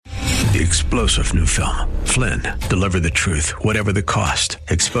The explosive new film, Flynn, deliver the truth, whatever the cost,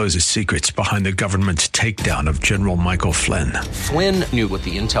 exposes secrets behind the government's takedown of General Michael Flynn. Flynn knew what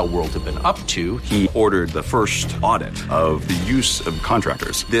the intel world had been up to. He ordered the first audit of the use of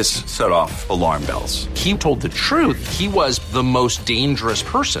contractors. This set off alarm bells. He told the truth. He was the most dangerous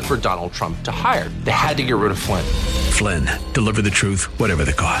person for Donald Trump to hire. They had to get rid of Flynn. Flynn, deliver the truth, whatever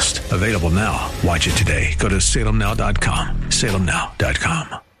the cost. Available now. Watch it today. Go to salemnow.com.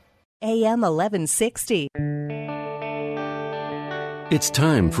 salemnow.com. AM 1160. It's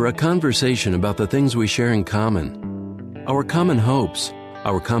time for a conversation about the things we share in common. Our common hopes,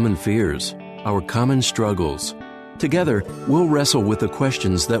 our common fears, our common struggles. Together, we'll wrestle with the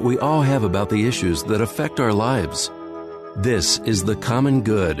questions that we all have about the issues that affect our lives. This is The Common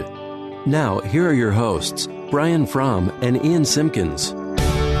Good. Now, here are your hosts, Brian Fromm and Ian Simpkins.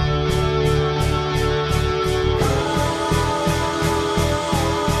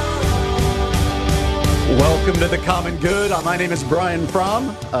 Welcome to The Common Good. My name is Brian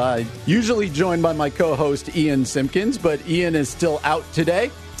Fromm, usually joined by my co-host Ian Simpkins, but Ian is still out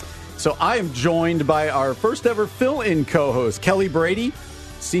today. So I am joined by our first ever fill-in co-host, Kelly Brady,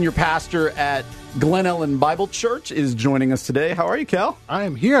 senior pastor at Glen Ellen Bible Church, is joining us today. How are you, Kel? I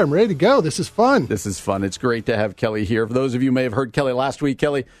am here. I'm ready to go. This is fun. This is fun. It's great to have Kelly here. For those of you who may have heard Kelly last week,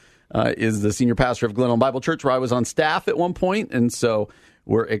 Kelly is the senior pastor of Glen Ellen Bible Church, where I was on staff at one point, and so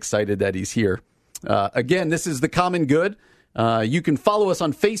we're excited that he's here. Again, this is The Common Good. You can follow us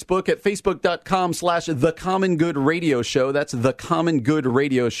on Facebook at facebook.com/The Common Good Radio Show. That's The Common Good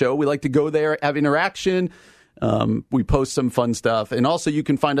Radio Show. We like to go there, have interaction. We post some fun stuff. And also you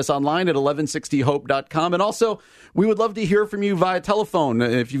can find us online at 1160hope.com. And also, we would love to hear from you via telephone.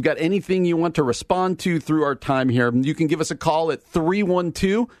 If you've got anything you want to respond to through our time here, you can give us a call at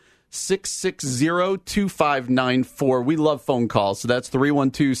 312-660-2594. We love phone calls. So that's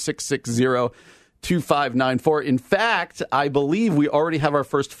 312-660-2594. In fact, I believe we already have our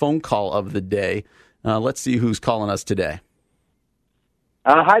first phone call of the day. Let's see who's calling us today.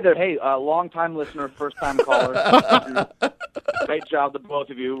 Hi there. Hey, long-time listener, first-time caller. Great job to both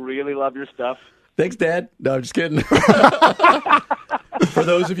of you. Really love your stuff. Thanks, Dad. No, I'm just kidding. For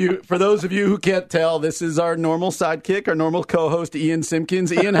those of you who can't tell, this is our normal sidekick, our normal co-host, Ian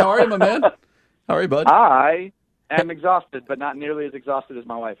Simpkins. Ian, how are you, my man? How are you, bud? I am exhausted, but not nearly as exhausted as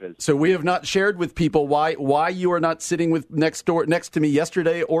my wife is. So we have not shared with people why you are not sitting next to me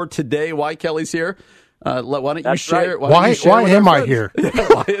yesterday or today. Why Kelly's here? Why don't you share? Right. Why am I here?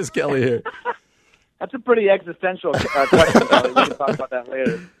 Why is Kelly here? That's a pretty existential question, Kelly. We can talk about that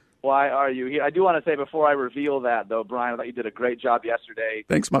later. Why are you here? I do want to say before I reveal that, though, Brian, I thought you did a great job yesterday.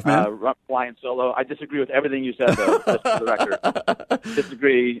 Thanks, my man. Flying solo. I disagree with everything you said, though, just for the record.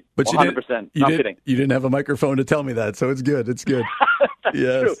 Disagree 100%. No, I'm kidding. You didn't have a microphone to tell me that, so it's good. It's good. That's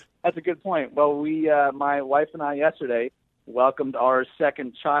yes. True. That's a good point. Well, my wife and I yesterday welcomed our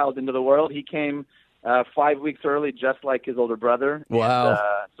second child into the world. He came 5 weeks early, just like his older brother. Wow. And,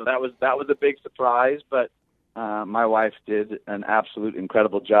 so that was a big surprise, but my wife did an absolute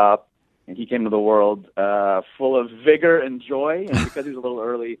incredible job, and he came to the world full of vigor and joy. And because he was a little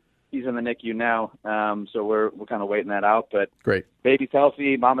early, he's in the NICU now. So we're kind of waiting that out. But great, baby's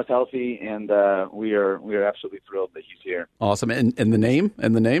healthy, mama's healthy, and we are absolutely thrilled that he's here. Awesome. And the name?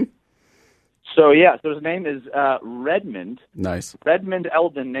 So his name is Redmond. Nice. Redmond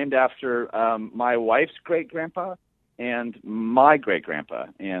Eldon, named after my wife's great-grandpa and my great-grandpa.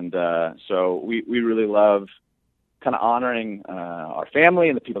 And so we really love kind of honoring our family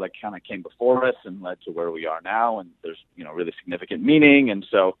and the people that kind of came before us and led to where we are now. And there's, really significant meaning. And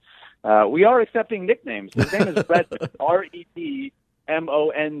so we are accepting nicknames. His name is Redmond, R-E-D-M-O-N-D.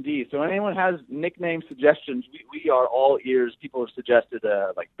 So anyone has nickname suggestions, we are all ears. People have suggested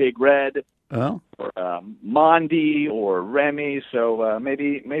like Big Red, or Mondi, or Remy. So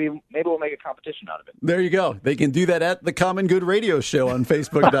maybe we'll make a competition out of it. There you go. They can do that at the Common Good Radio Show on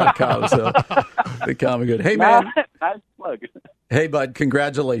Facebook.com. So the Common Good. Hey, man. Nice plug. Hey, bud.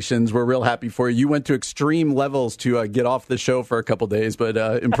 Congratulations. We're real happy for you. You went to extreme levels to get off the show for a couple days, but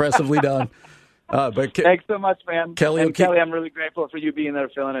impressively done. Thanks so much, man. Kelly, Kelly, I'm really grateful for you being there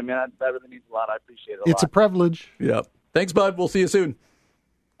filling it, man. That really means a lot. I appreciate it a lot. It's a privilege. Yeah. Thanks, bud. We'll see you soon.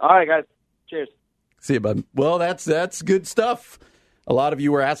 All right, guys. Cheers. See you, bud. Well, that's good stuff. A lot of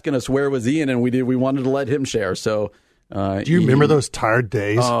you were asking us where was Ian, and we wanted to let him share. So, do you remember those tired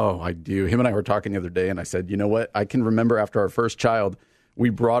days? Oh, I do. Him and I were talking the other day, and I said, you know what? I can remember after our first child, We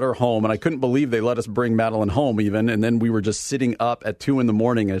brought her home, and I couldn't believe they let us bring Madeline home even. And then we were just sitting up at 2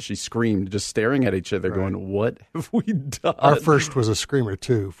 a.m. as she screamed, just staring at each other, going, what have we done? Our first was a screamer,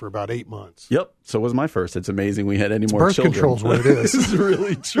 too, for about 8 months. Yep. So was my first. It's amazing we had any more birth children. Birth control's what it is. It's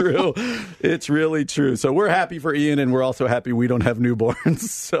really true. It's really true. So we're happy for Ian, and we're also happy we don't have newborns.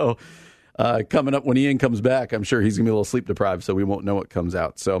 So coming up when Ian comes back, I'm sure he's going to be a little sleep deprived, so we won't know what comes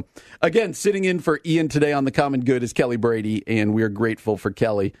out. So, again, sitting in for Ian today on The Common Good is Kelly Brady, and we're grateful for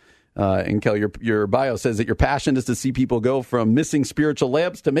Kelly. And Kelly, your bio says that your passion is to see people go from missing spiritual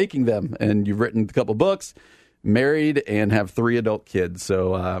lamps to making them, and you've written a couple books, married, and have 3 adult kids.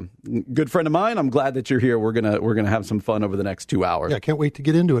 So, good friend of mine. I'm glad that you're here. We're gonna have some fun over the next 2 hours. Yeah, I can't wait to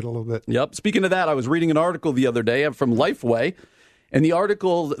get into it a little bit. Yep. Speaking of that, I was reading an article the other day from Lifeway. And the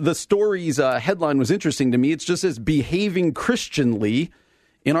article, the story's headline was interesting to me. It's just as behaving Christianly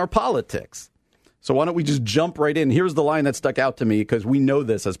in our politics. So why don't we just jump right in? Here's the line that stuck out to me because we know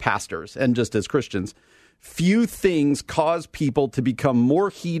this as pastors and just as Christians. Few things cause people to become more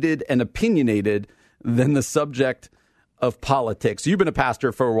heated and opinionated than the subject of politics. You've been a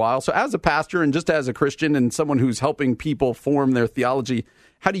pastor for a while. So as a pastor and just as a Christian and someone who's helping people form their theology,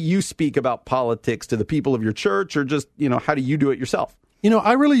 how do you speak about politics to the people of your church, or just, how do you do it yourself?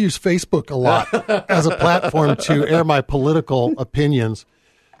 I really use Facebook a lot as a platform to air my political opinions.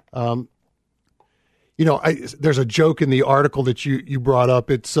 There's a joke in the article that you brought up.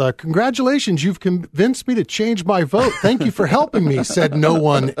 It's, congratulations, you've convinced me to change my vote. Thank you for helping me, said no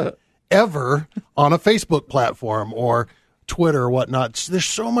one ever on a Facebook platform or Twitter or whatnot. There's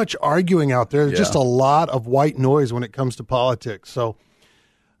so much arguing out there. There's just a lot of white noise when it comes to politics. So,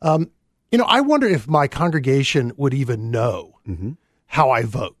 I wonder if my congregation would even know how I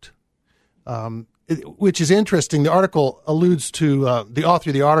vote, which is interesting. The article alludes to the author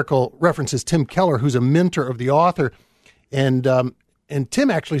of the article references Tim Keller, who's a mentor of the author. And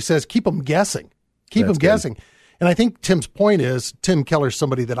Tim actually says, keep them guessing. Keep them guessing. And I think Tim's point is, Tim Keller's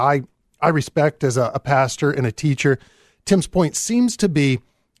somebody that I respect as a pastor and a teacher. Tim's point seems to be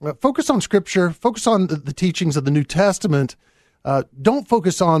focus on Scripture, focus on the teachings of the New Testament. Don't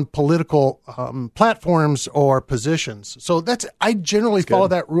focus on political platforms or positions. So I generally follow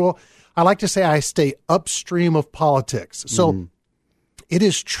that rule. I like to say I stay upstream of politics. So it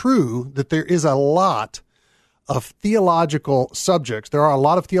is true that there is a lot of theological subjects. There are a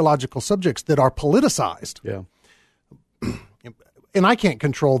lot of theological subjects that are politicized. Yeah. And I can't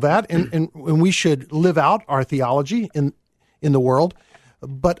control that. And we should live out our theology in the world.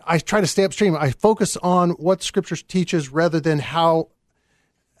 But I try to stay upstream. I focus on what Scripture teaches rather than how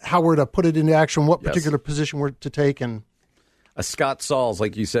we're to put it into action, what particular position we're to take. And Scott Sauls,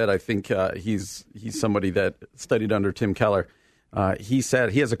 like you said, I think he's somebody that studied under Tim Keller. He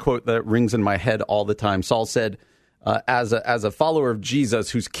said, he has a quote that rings in my head all the time. Saul said, as a follower of Jesus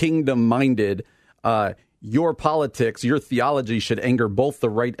who's kingdom-minded, your politics, your theology should anger both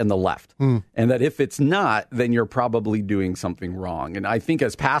the right and the left. And that if it's not, then you're probably doing something wrong. And I think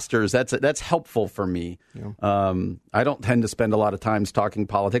as pastors, that's helpful for me. Yeah. I don't tend to spend a lot of time talking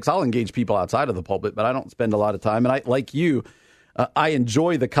politics. I'll engage people outside of the pulpit, but I don't spend a lot of time. And I, like you, I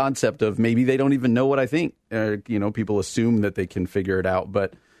enjoy the concept of maybe they don't even know what I think. People assume that they can figure it out,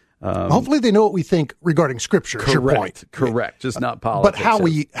 but hopefully they know what we think regarding Scripture. Correct. Your point. Correct. Just not politics.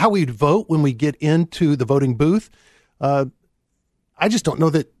 But how we'd vote when we get into the voting booth, I just don't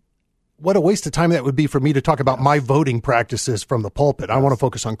know what a waste of time that would be for me to talk about my voting practices from the pulpit. I want to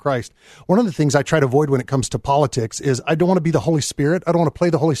focus on Christ. One of the things I try to avoid when it comes to politics is I don't want to be the Holy Spirit. I don't want to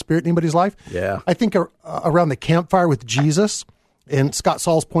play the Holy Spirit in anybody's life. Yeah. I think around the campfire with Jesus, and Scott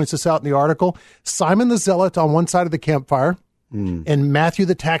Sauls points this out in the article, Simon the Zealot on one side of the campfire, and Matthew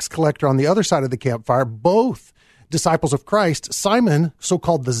the tax collector on the other side of the campfire, both disciples of Christ. Simon,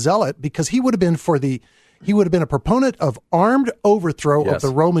 so-called the zealot, because he would have been a proponent of armed overthrow of the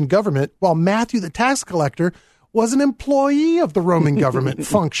Roman government, while Matthew the tax collector was an employee of the Roman government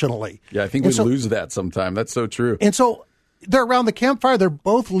functionally. Yeah, I think we lose that sometime. That's so true. And so they're around the campfire. They're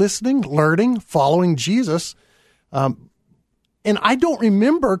both listening, learning, following Jesus. And I don't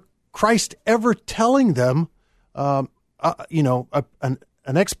remember Christ ever telling them, an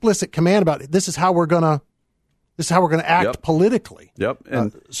explicit command about this is how we're gonna act politically. Yep.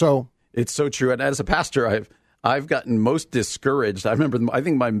 And so it's so true. And as a pastor, I've gotten most discouraged. I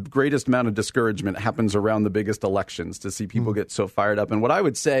think my greatest amount of discouragement happens around the biggest elections, to see people get so fired up. And what I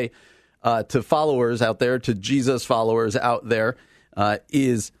would say to followers out there, to Jesus followers out there,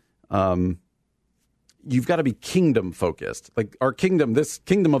 is you've got to be kingdom focused. Like our kingdom, this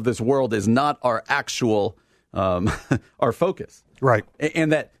kingdom of this world is not our actual our focus. Right.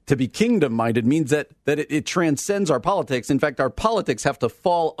 And that to be kingdom-minded means that it transcends our politics. In fact, our politics have to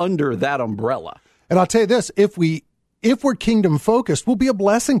fall under that umbrella. And I'll tell you this, if we're kingdom-focused, we'll be a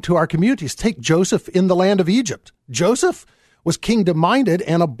blessing to our communities. Take Joseph in the land of Egypt. Joseph was kingdom-minded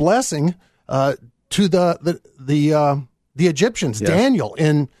and a blessing to the Egyptians. Yes. Daniel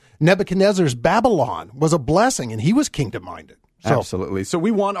in Nebuchadnezzar's Babylon was a blessing, and he was kingdom-minded. So. Absolutely. So we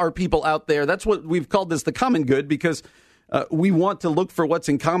want our people out there. That's what we've called this the common good, because we want to look for what's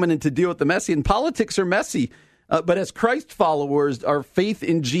in common and to deal with the messy. And politics are messy. But as Christ followers, our faith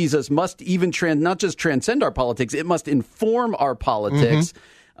in Jesus must even not just transcend our politics, it must inform our politics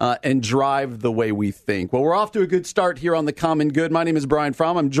and drive the way we think. Well, we're off to a good start here on The Common Good. My name is Brian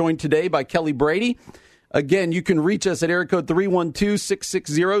Fromm. I'm joined today by Kelly Brady. Again, you can reach us at area code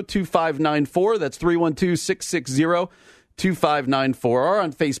 312-660-2594. That's 312-660-2594, or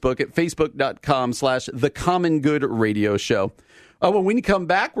on Facebook at facebook.com/The Common Good Radio Show. When we come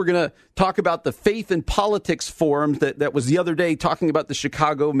back, we're going to talk about the Faith and Politics Forum that was the other day, talking about the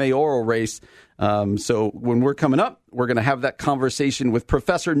Chicago mayoral race. So when we're coming up, we're going to have that conversation with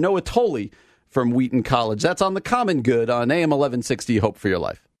Professor Noah Tolley from Wheaton College. That's on The Common Good on AM 1160, Hope for Your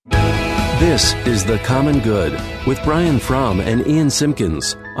Life. This is The Common Good with Brian Fromm and Ian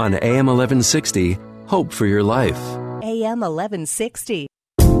Simpkins on AM 1160, Hope for Your Life. AM 1160.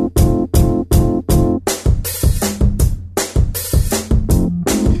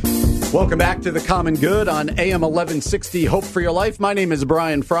 Welcome back to The Common Good on AM 1160, Hope for Your Life. My name is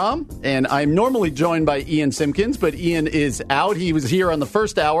Brian Fromm, and I'm normally joined by Ian Simpkins, but Ian is out. He was here on the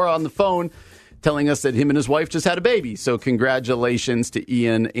first hour on the phone telling us that him and his wife just had a baby. So congratulations to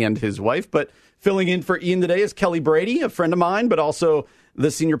Ian and his wife. But filling in for Ian today is Kelly Brady, a friend of mine, but also the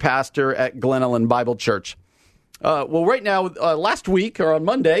senior pastor at Glen Ellen Bible Church. Well, right now, last week, or on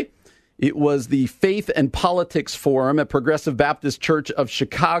Monday, it was the Faith and Politics Forum at Progressive Baptist Church of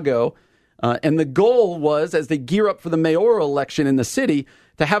Chicago. And the goal was, as they gear up for the mayoral election in the city,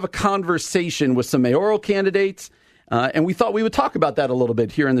 to have a conversation with some mayoral candidates. And we thought we would talk about that a little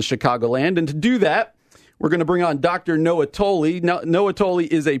bit here in the Chicagoland. And to do that, we're going to bring on Dr. Noah Tolley. Noah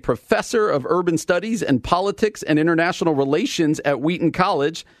Tolley is a professor of urban studies and politics and international relations at Wheaton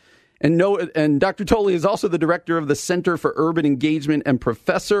College. And Dr. Tolley is also the director of the Center for Urban Engagement and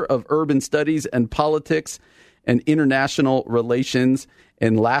professor of urban studies and politics and international relations.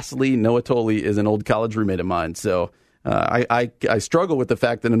 And lastly, Noah Tolley is an old college roommate of mine. So I struggle with the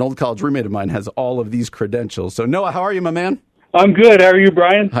fact that an old college roommate of mine has all of these credentials. So Noah, how are you, my man? I'm good. How are you,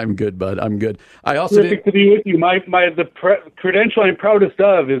 Brian? I'm good, bud. I'm good. I also terrific to be with you. The credential I'm proudest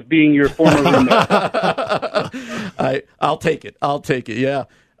of is being your former roommate. I'll take it. Yeah.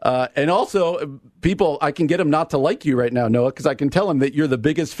 And also, people, I can get them not to like you right now, Noah, because I can tell them that you're the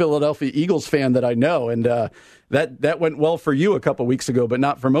biggest Philadelphia Eagles fan that I know. And that went well for you a couple weeks ago, but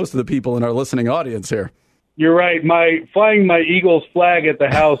not for most of the people in our listening audience here. You're right. Flying my Eagles flag at the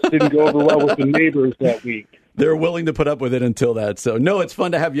house didn't go over well with the neighbors that week. They're willing to put up with it until that. So, no, it's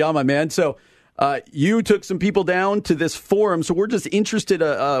fun to have you on, my man. So you took some people down to this forum. So we're just interested,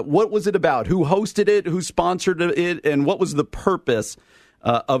 what was it about? Who hosted it? Who sponsored it? And what was the purpose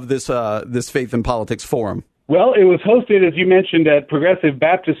of this Faith and Politics Forum? Well, it was hosted, as you mentioned, at Progressive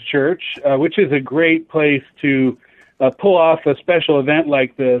Baptist Church, which is a great place to pull off a special event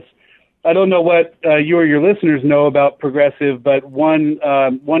like this. I don't know what you or your listeners know about Progressive, but one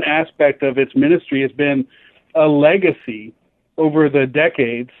aspect of its ministry has been a legacy over the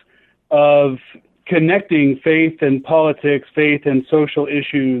decades of connecting faith and politics, faith and social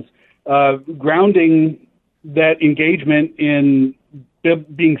issues, grounding that engagement in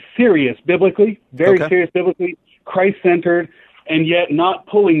being serious biblically, serious biblically, Christ-centered, and yet not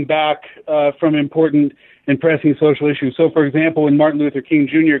pulling back from important and pressing social issues. So, for example, when Martin Luther King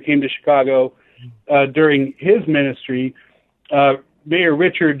Jr. came to Chicago during his ministry, Mayor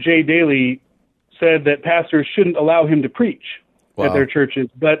Richard J. Daley said that pastors shouldn't allow him to preach at their churches.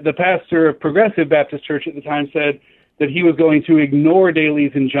 But the pastor of Progressive Baptist Church at the time said that he was going to ignore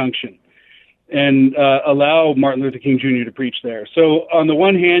Daley's injunction and allow Martin Luther King Jr. to preach there. So on the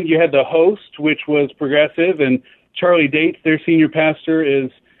one hand, you had the host, which was Progressive, and Charlie Dates, their senior pastor,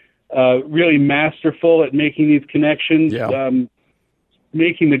 is really masterful at making these connections,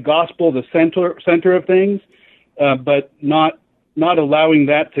 making the gospel the center of things, but not allowing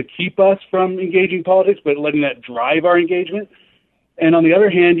that to keep us from engaging politics, but letting that drive our engagement. And on the other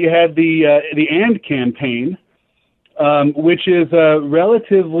hand, you had the AND campaign, which is a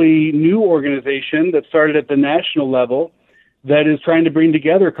relatively new organization that started at the national level that is trying to bring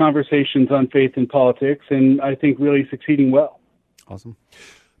together conversations on faith and politics, and I think really succeeding well. Awesome.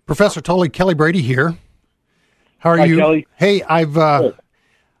 Professor Tolley, Kelly Brady here. How are Hi, you? Kelly. Hey,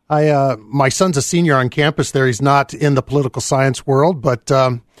 my son's a senior on campus there. He's not in the political science world, but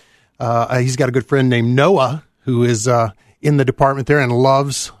he's got a good friend named Noah who is in the department there and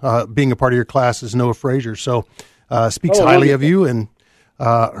loves being a part of your classes, Noah Frazier. So speaks highly of you and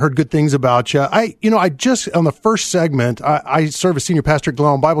heard good things about you. I just, on the first segment, I serve as senior pastor at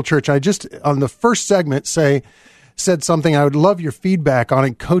Glen Ellyn Bible Church. I just, on the first segment, said something. I would love your feedback on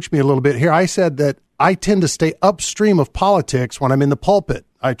it. Coach me a little bit here. I said that I tend to stay upstream of politics when I'm in the pulpit.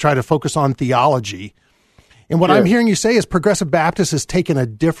 I try to focus on theology. And what I'm hearing you say is Progressive Baptist has taken a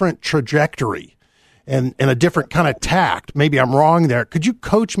different trajectory and a different kind of tact. Maybe I'm wrong there. Could you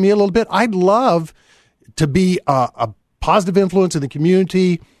coach me a little bit? I'd love to be a positive influence in the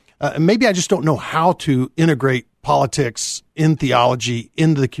community. Maybe I just don't know how to integrate politics in theology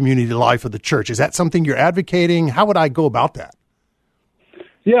into the community life of the church. Is that something you're advocating? How would I go about that?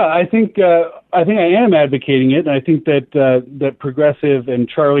 Yeah, I think I am advocating it, and I think that Progressive and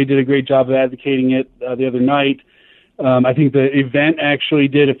Charlie did a great job of advocating it the other night. I think the event actually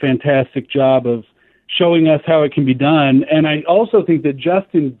did a fantastic job of showing us how it can be done, and I also think that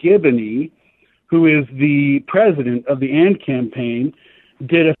Justin Giboney, who is the president of the AND campaign,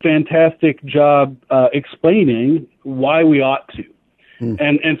 did a fantastic job explaining why we ought to.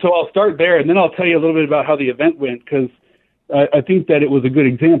 And so I'll start there, and then I'll tell you a little bit about how the event went, because I think that it was a good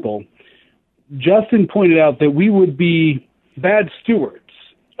example. Justin pointed out that we would be bad stewards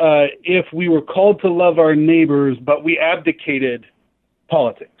if we were called to love our neighbors, but we abdicated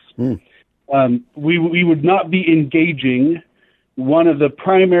politics. We would not be engaging one of the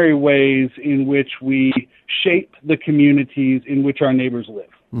primary ways in which we shape the communities in which our neighbors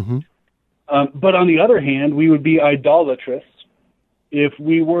live. But on the other hand, we would be idolatrous if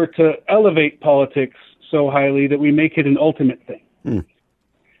we were to elevate politics so highly that we make it an ultimate thing.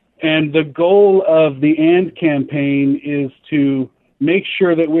 And the goal of the AND campaign is to make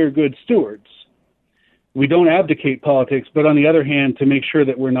sure that we're good stewards. We don't abdicate politics, but on the other hand, to make sure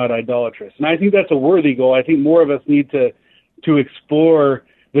that we're not idolatrous. And I think that's a worthy goal. I think more of us need to explore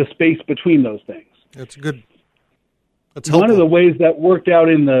the space between those things. That's good. That's helpful. One of the ways that worked out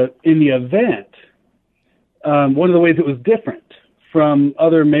in the event, one of the ways it was different from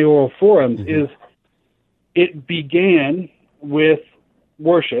other mayoral forums is it began with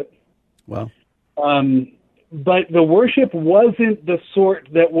worship. Wow. But the worship wasn't the sort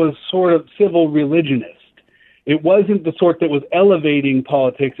that was sort of civil religionist. It wasn't the sort that was elevating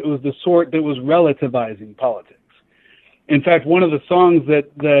politics. It was the sort that was relativizing politics. In fact, one of the songs that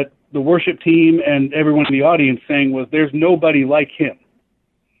the worship team and everyone in the audience sang was, "There's nobody like him."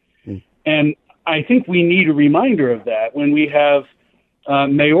 And I think we need a reminder of that when we have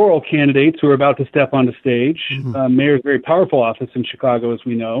mayoral candidates who are about to step on the stage. Mayor is a very powerful office in Chicago, as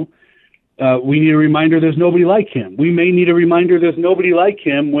we know. We need a reminder there's nobody like him. We may need a reminder there's nobody like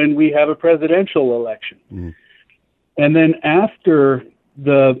him when we have a presidential election. And then after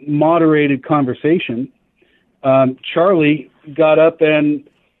the moderated conversation, Charlie got up and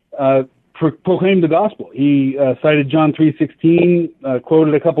proclaimed the gospel. He cited John 3:16,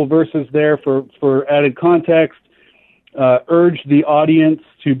 quoted a couple verses there for added context, urged the audience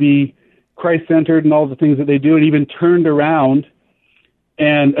to be Christ-centered in all the things that they do, and even turned around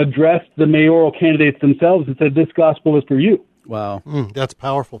and addressed the mayoral candidates themselves and said, "This gospel is for you." Wow. That's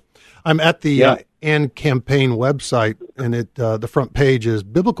powerful. I'm at the AND campaign website, and the front page is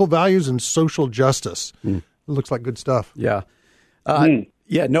Biblical Values and Social Justice. It looks like good stuff. Yeah.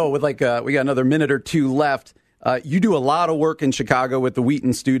 No, with we got another minute or two left. You do a lot of work in Chicago with the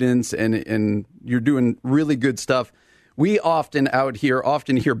Wheaton students, and you're doing really good stuff. We often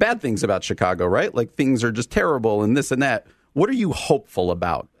hear bad things about Chicago, right? Like things are just terrible and this and that. What are you hopeful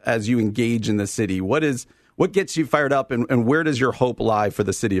about as you engage in the city? What gets you fired up, and where does your hope lie for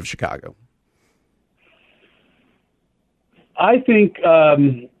the city of Chicago? I think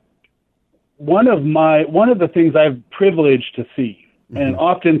one of the things I've privileged to see, and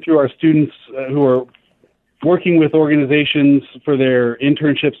often through our students who are working with organizations for their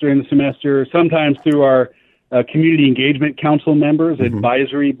internships during the semester, sometimes through our community engagement council members,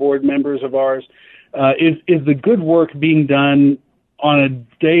 advisory board members of ours, is the good work being done on a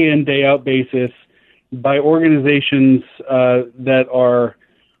day in, day out basis by organizations that are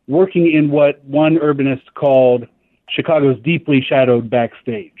working in what one urbanist called Chicago's deeply shadowed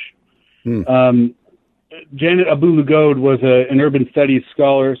backstage. Janet Abu-Lughod was an urban studies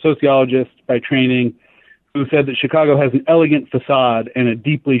scholar, sociologist by training, who said that Chicago has an elegant facade and a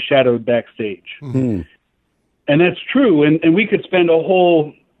deeply shadowed backstage. And that's true, and we could spend a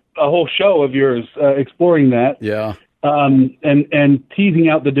whole show of yours exploring that. Yeah. And teasing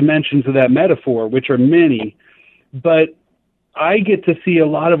out the dimensions of that metaphor, which are many. but I get to see a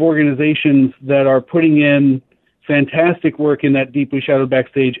lot of organizations that are putting in fantastic work in that deeply shadowed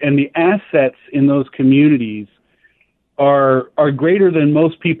backstage, and the assets in those communities are greater than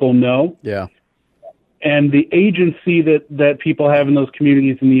most people know. Yeah. And the agency that people have in those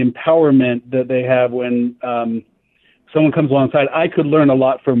communities and the empowerment that they have when someone comes alongside, I could learn a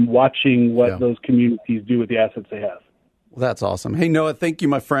lot from watching what those communities do with the assets they have. Well, that's awesome. Hey, Noah, thank you,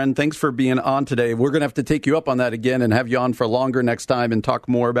 my friend. Thanks for being on today. We're going to have to take you up on that again and have you on for longer next time and talk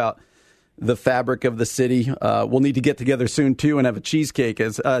more about the fabric of the city. We'll need to get together soon, too, and have a cheesesteak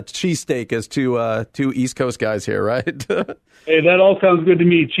as two East Coast guys here, right? Hey, that all sounds good to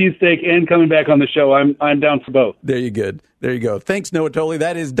me. Cheesesteak and coming back on the show. I'm down for both. There you go. Thanks, Noah Tolley.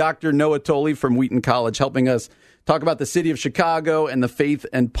 That is Dr. Noah Tolley from Wheaton College, helping us talk about the city of Chicago and the Faith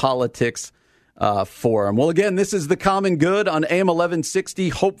and Politics Forum. Well, again, this is The Common Good on AM 1160,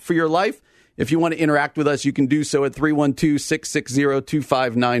 Hope for Your Life. If you want to interact with us, you can do so at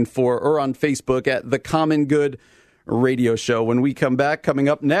 312-660-2594 or on Facebook at The Common Good Radio Show. When we come back, coming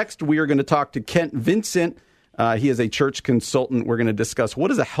up next, we are going to talk to Kent Vincent. He is a church consultant. We're going to discuss what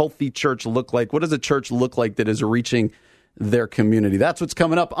does a healthy church look like? What does a church look like that is reaching their community? That's what's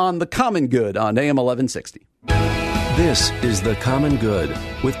coming up on The Common Good on AM 1160. This is The Common Good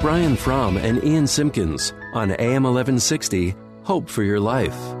with Brian Fromm and Ian Simpkins on AM 1160, Hope for Your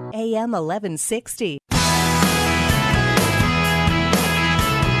Life. AM 1160.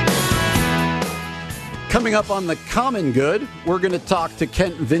 Coming up on The Common Good, we're going to talk to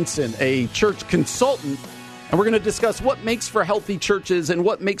Kent Vincent, a church consultant, and we're going to discuss what makes for healthy churches and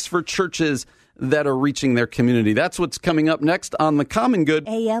what makes for churches that are reaching their community. That's what's coming up next on The Common Good.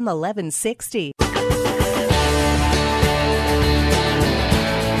 AM 1160.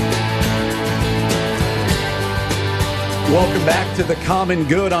 Welcome back to The Common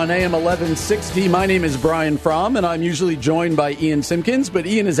Good on AM 1160. My name is Brian Fromm, and I'm usually joined by Ian Simpkins, but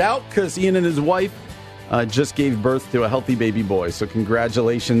Ian is out because Ian and his wife just gave birth to a healthy baby boy. So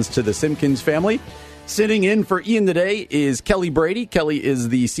congratulations to the Simpkins family. Sitting in for Ian today is Kelly Brady. Kelly is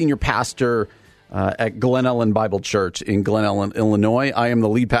the senior pastor at Glen Ellen Bible Church in Glen Ellen, Illinois. I am the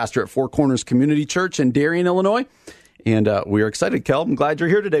lead pastor at Four Corners Community Church in Darien, Illinois. And we are excited, Kel. I'm glad you're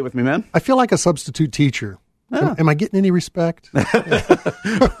here today with me, man. I feel like a substitute teacher. Am I getting any respect?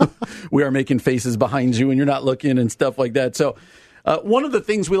 We are making faces behind you and you're not looking and stuff like that. So one of the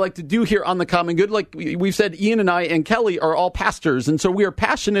things we like to do here on The Common Good, like we've said, Ian and I and Kelly are all pastors. And so we are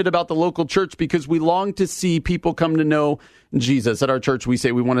passionate about the local church because we long to see people come to know Jesus. At our church, we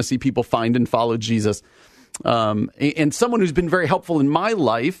say we want to see people find and follow Jesus. And someone who's been very helpful in my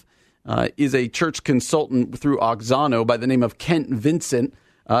life is a church consultant through Auxano by the name of Kent Vincent.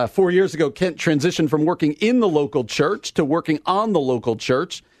 4 years ago, Kent transitioned from working in the local church to working on the local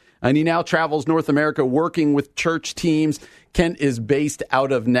church, and he now travels North America working with church teams. Kent is based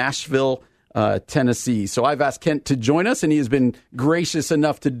out of Nashville, Tennessee. So I've asked Kent to join us, and he has been gracious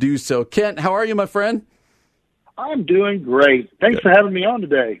enough to do so. Kent, how are you, my friend? I'm doing great. Thanks for having me on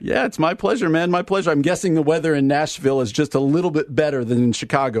today. Yeah, it's my pleasure, man. My pleasure. I'm guessing the weather in Nashville is just a little bit better than in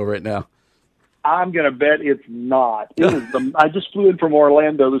Chicago right now. I'm going to bet it's not. I just flew in from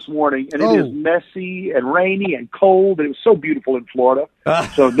Orlando this morning, and it is messy and rainy and cold, and it was so beautiful in Florida.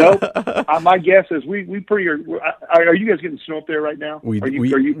 So, nope. My guess is we pretty are you guys getting snow up there right now? Are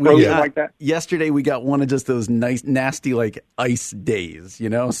you frozen like that? Yesterday, we got one of just those nice, nasty, like, ice days, you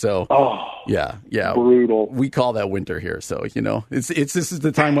know? So, yeah. Brutal. We call that winter here. So, you know, this is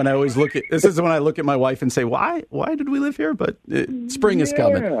the time when I always look at my wife and say, why did we live here? But spring is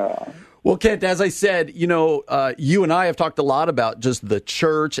coming. Well, Kent, as I said, you know, you and I have talked a lot about just the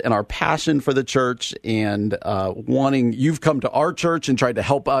church and our passion for the church and you've come to our church and tried to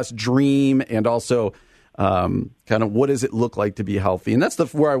help us dream and also kind of what does it look like to be healthy? And that's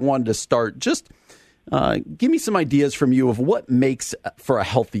where I wanted to start. Just give me some ideas from you of what makes for a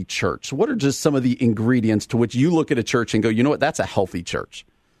healthy church. What are just some of the ingredients to which you look at a church and go, you know what, that's a healthy church?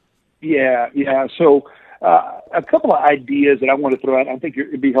 Yeah. So a couple of ideas that I want to throw out, I think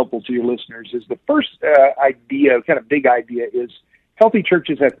it'd be helpful to your listeners, is the first idea, kind of big idea, is healthy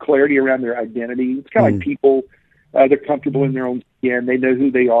churches have clarity around their identity. It's kind of like people, they're comfortable in their own skin. They know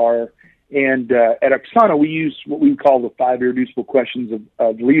who they are. And at Auxano, we use what we call the 5 irreducible questions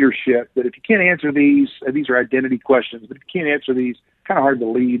of leadership, that if you can't answer these are identity questions, but if you can't answer these, kind of hard to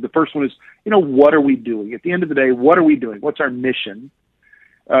lead. The first one is, what are we doing? At the end of the day, what are we doing? What's our mission?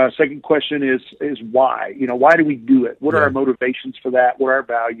 Second question is why? Why do we do it? What are our motivations for that? What are our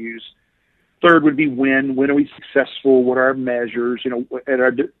values? Third would be when. When are we successful? What are our measures? At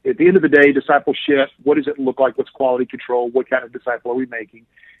the end of the day, discipleship, what does it look like? What's quality control? What kind of disciple are we making?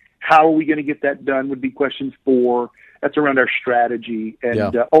 How are we going to get that done would be question 4. That's around our strategy.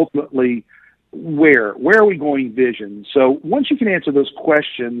 And ultimately, where are we going vision? So once you can answer those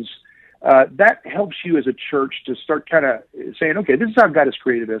questions, that helps you as a church to start kind of saying, okay, this is how God has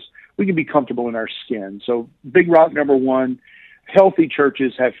created us. We can be comfortable in our skin. So big rock number 1, healthy church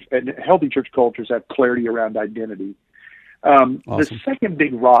cultures have clarity around identity. Awesome. The second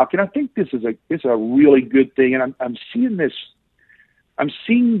big rock, and I think this is a really good thing, and I'm seeing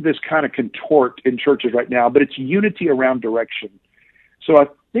this kind of contort in churches right now, but it's unity around direction. So I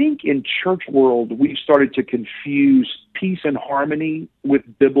think in church world, we've started to confuse peace and harmony with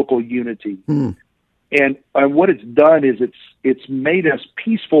biblical unity. And what it's done is it's made us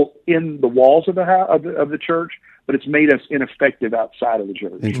peaceful in the walls of the church, but it's made us ineffective outside of the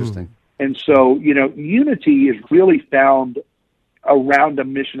church. Interesting. And so, unity is really found around a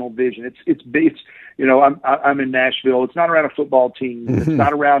missional vision. It's I'm in Nashville. It's not around a football team. It's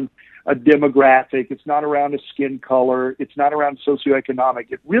not around a demographic. It's not around a skin color. It's not around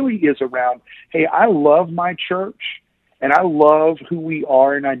socioeconomic. It really is around, hey, I love my church, and I love who we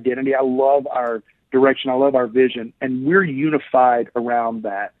are in identity. I love our direction. I love our vision, and we're unified around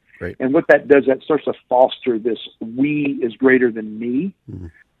that. Great. And what that does, that starts to foster this we is greater than me.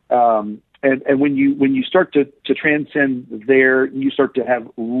 And when you start to transcend there, you start to have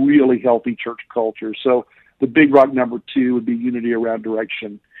really healthy church culture. So the big rock number 2 would be unity around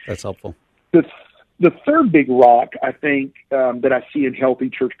direction. That's helpful. The third big rock, I think, that I see in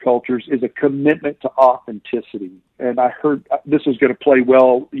healthy church cultures is a commitment to authenticity. And I heard this is going to play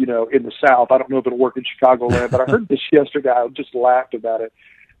well, in the South. I don't know if it'll work in Chicagoland, but I heard this yesterday. I just laughed about it.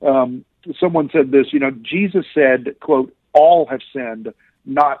 Someone said this, Jesus said, quote, all have sinned,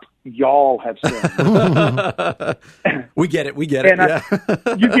 not y'all have sinned. We get it.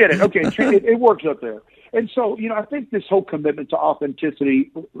 And you get it. Okay. It works up there. And so, I think this whole commitment to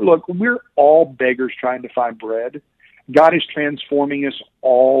authenticity, look, we're all beggars trying to find bread. God is transforming us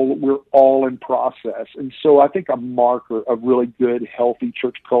all. We're all in process. And so I think a marker of really good, healthy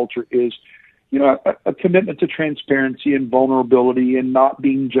church culture is, a commitment to transparency and vulnerability and not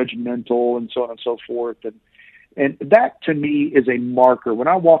being judgmental and so on and so forth. And that, to me, is a marker. When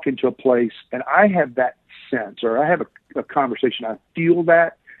I walk into a place and I have that sense, or I have a conversation, I feel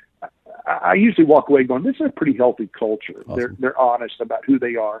that, I usually walk away going, this is a pretty healthy culture. Awesome. They're honest about who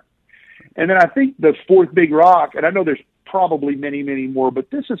they are. And then I think the fourth big rock, and I know there's probably many, many more,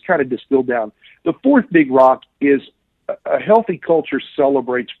 but this is kind of distilled down. The fourth big rock is a healthy culture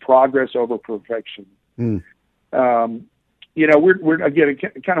celebrates progress over perfection. We're again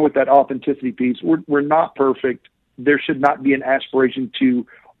kind of with that authenticity piece. We're not perfect. There should not be an aspiration to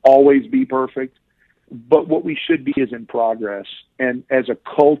always be perfect, but what we should be is in progress. And as a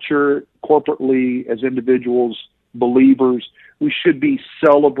culture, corporately, as individuals, believers, we should be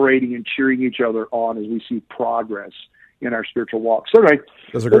celebrating and cheering each other on as we see progress in our spiritual walk. So anyway,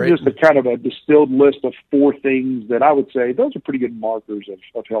 those are just a kind of a distilled list of 4 things that I would say those are pretty good markers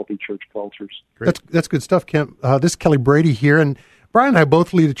of healthy church cultures. That's good stuff, Kemp. This is Kelly Brady here, and Brian and I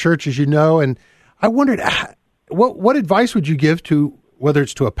both lead a church, as you know, and I wondered, what advice would you give to, whether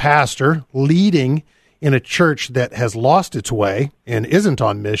it's to a pastor leading in a church that has lost its way and isn't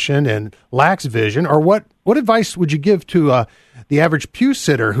on mission and lacks vision, or what advice would you give to the average pew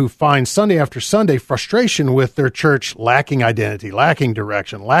sitter who finds Sunday after Sunday frustration with their church lacking identity, lacking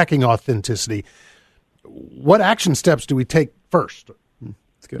direction, lacking authenticity? What action steps do we take first?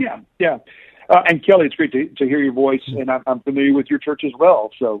 That's good. Yeah. And Kelly, it's great to hear your voice, and I'm familiar with your church as well,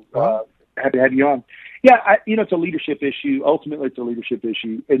 so happy to have you on. Yeah, it's a leadership issue. Ultimately, it's a leadership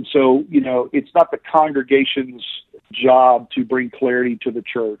issue. And so, it's not the congregation's job to bring clarity to the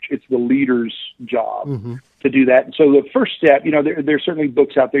church. It's the leader's job to do that. And so the first step, there's certainly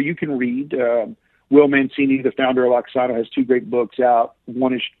books out there you can read. Will Mancini, the founder of Oxano, has 2 great books out.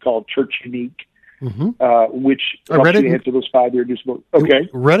 One is called Church Unique, which helps you answer those 5 year books. Okay.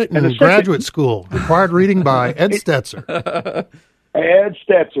 Read it in graduate school. Required reading by Ed Stetzer. Ed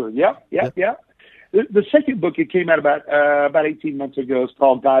Stetzer. Yep. The second book, it came out about 18 months ago. It's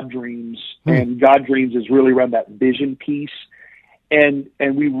called God Dreams, and God Dreams is really around that vision piece. And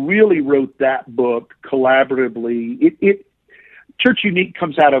we really wrote that book collaboratively. Church Unique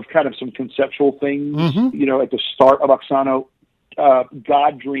comes out of kind of some conceptual things, at the start of Oxano.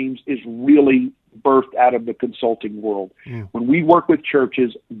 God Dreams is really birthed out of the consulting world. When we work with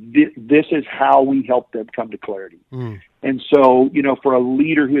churches, this is how we help them come to clarity. And so, for a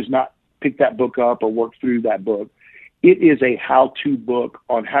leader who has not pick that book up or work through that book, it is a how-to book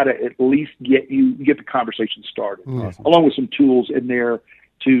on how to at least get the conversation started, along with some tools in there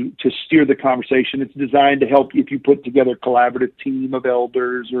to steer the conversation. It's designed to help if you put together a collaborative team of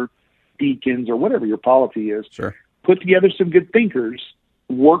elders or deacons or whatever your polity is. Sure. Put together some good thinkers,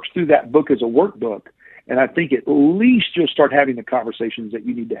 work through that book as a workbook, and I think at least you'll start having the conversations that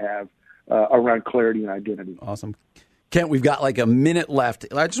you need to have around clarity and identity. Awesome. Kent, we've got like a minute left.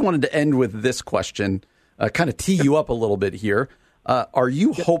 I just wanted to end with this question, kind of tee you up a little bit here. Are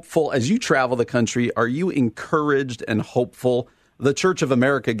you hopeful, as you travel the country, are you encouraged and hopeful? The Church of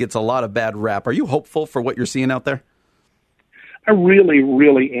America gets a lot of bad rap. Are you hopeful for what you're seeing out there? I really,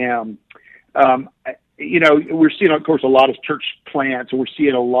 really am. We're seeing, of course, a lot of church plants, and we're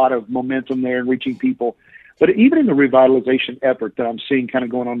seeing a lot of momentum there and reaching people. But even in the revitalization effort that I'm seeing kind of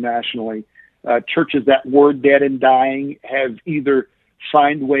going on nationally, churches that were dead and dying have either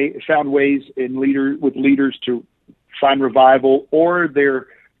found ways with leaders to find revival, or they're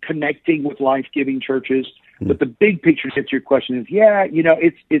connecting with life-giving churches. But the big picture to answer your question is,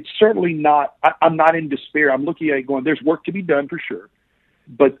 it's certainly not. I'm not in despair. I'm looking at it going, there's work to be done for sure.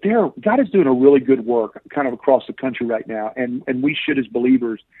 But God is doing a really good work kind of across the country right now, and we should, as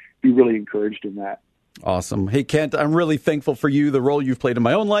believers, be really encouraged in that. Awesome. Hey, Kent, I'm really thankful for you, the role you've played in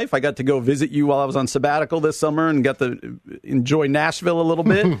my own life. I got to go visit you while I was on sabbatical this summer and got to enjoy Nashville a little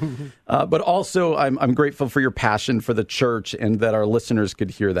bit. But also, I'm grateful for your passion for the church and that our listeners could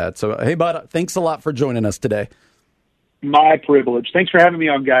hear that. So, hey, bud, thanks a lot for joining us today. My privilege. Thanks for having me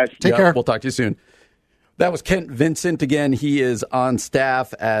on, guys. Take care. We'll talk to you soon. That was Kent Vincent. Again, he is on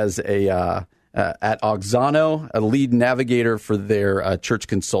staff as at Auxano, a lead navigator for their church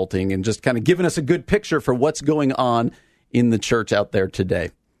consulting, and just kind of giving us a good picture for what's going on in the church out there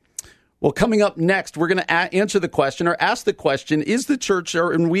today. Well, coming up next, we're going to answer the question or ask the question, is the church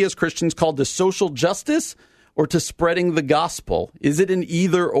and we as Christians called to social justice or to spreading the gospel? Is it an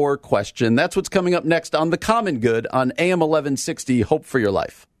either or question? That's what's coming up next on The Common Good on AM 1160, Hope for Your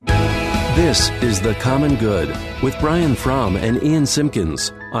Life. This is The Common Good with Brian Fromm and Ian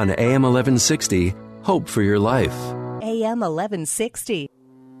Simpkins on AM 1160, Hope for Your Life. AM 1160.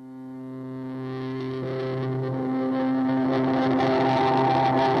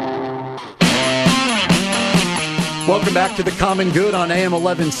 Welcome back to The Common Good on AM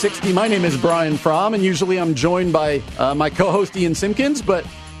 1160. My name is Brian Fromm, and usually I'm joined by my co-host Ian Simpkins, but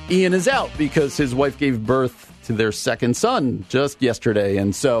Ian is out because his wife gave birth to their second son just yesterday,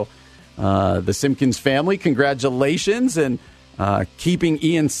 and so the Simpkins family, congratulations, and keeping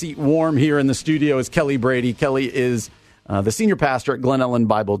Ian's seat warm here in the studio is Kelly Brady. Kelly is the senior pastor at Glen Ellyn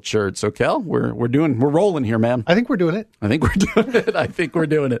Bible Church. So, Kel, we're rolling here, man. I think we're doing it.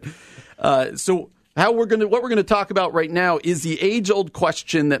 So, what we're going to talk about right now is the age-old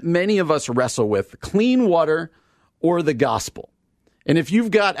question that many of us wrestle with: clean water or the gospel. And if you've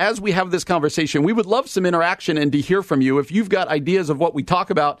got, as we have this conversation, we would love some interaction and to hear from you. If you've got ideas of what we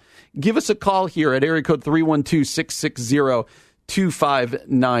talk about, give us a call here at area code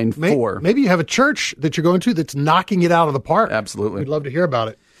 312-660-2594. Maybe you have a church that you're going to that's knocking it out of the park. Absolutely. We'd love to hear about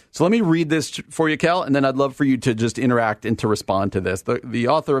it. So let me read this for you, Kel, and then I'd love for you to just interact and to respond to this. The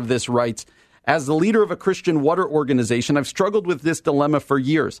author of this writes, as the leader of a Christian water organization, I've struggled with this dilemma for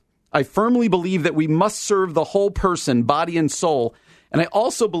years. I firmly believe that we must serve the whole person, body and soul, and I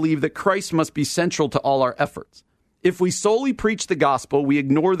also believe that Christ must be central to all our efforts. If we solely preach the gospel, we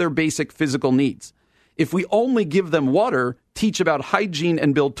ignore their basic physical needs. If we only give them water, teach about hygiene,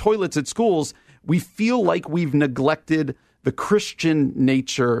 and build toilets at schools, we feel like we've neglected the Christian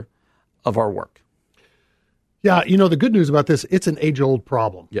nature of our work. Yeah, the good news about this, it's an age-old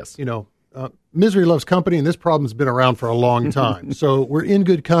problem. Yes. Misery loves company, and this problem's been around for a long time. So we're in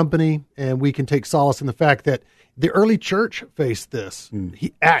good company, and we can take solace in the fact that the early church faced this.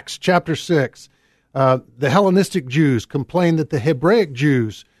 Acts chapter 6, the Hellenistic Jews complained that the Hebraic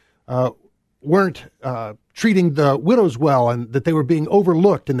Jews weren't treating the widows well and that they were being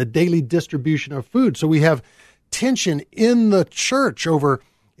overlooked in the daily distribution of food. So we have tension in the church over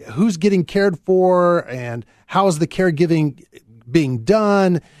who's getting cared for and how is the caregiving being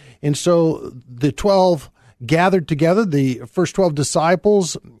done. And so the 12 gathered together, the first 12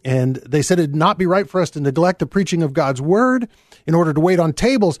 disciples, and they said it'd not be right for us to neglect the preaching of God's word in order to wait on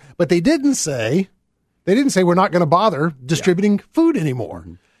tables. But they didn't say we're not going to bother distributing food anymore.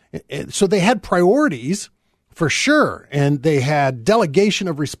 And so they had priorities for sure, and they had delegation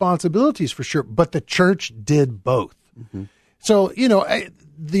of responsibilities for sure, but the church did both. So,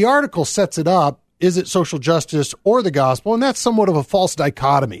 the article sets it up. Is it social justice or the gospel? And that's somewhat of a false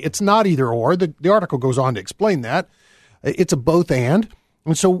dichotomy. It's not either or. The article goes on to explain that. It's a both and.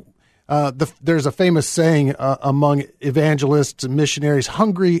 And so there's a famous saying among evangelists and missionaries,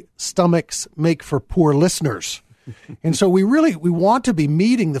 hungry stomachs make for poor listeners. And so we want to be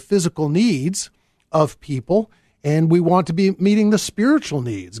meeting the physical needs of people, and we want to be meeting the spiritual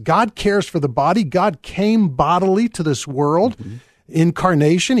needs. God cares for the body. God came bodily to this world.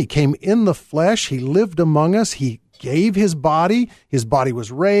 Incarnation. He came in the flesh. He lived among us. He gave his body. His body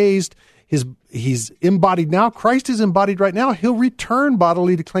was raised. He's embodied now. Christ is embodied right now. He'll return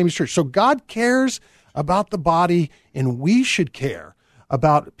bodily to claim his church. So God cares about the body, and we should care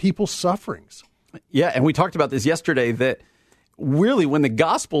about people's sufferings. Yeah, and we talked about this yesterday, that really when the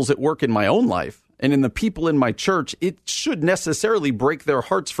gospel's at work in my own life and in the people in my church, it should necessarily break their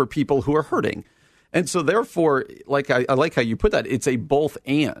hearts for people who are hurting. And so therefore, I like how you put that, it's a both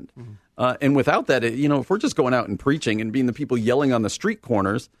and. And without that, if we're just going out and preaching and being the people yelling on the street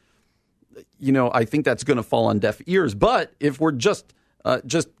corners, I think that's going to fall on deaf ears. But if we're just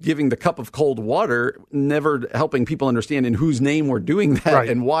giving the cup of cold water, never helping people understand in whose name we're doing that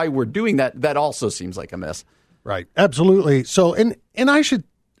and why we're doing that, that also seems like a mess. Right. Absolutely. So, and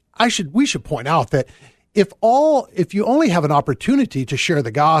we should point out that if you only have an opportunity to share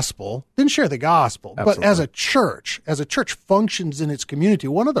the gospel, then share the gospel. Absolutely. But as a church functions in its community,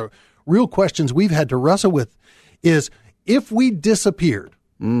 one of the real questions we've had to wrestle with is, if we disappeared,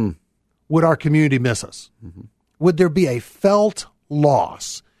 would our community miss us? Would there be a felt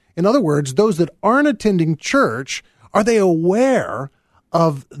loss? In other words, those that aren't attending church, are they aware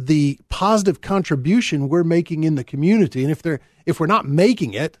of the positive contribution we're making in the community? And if we're not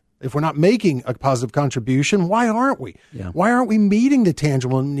making it, if we're not making a positive contribution, why aren't we? Yeah. Why aren't we meeting the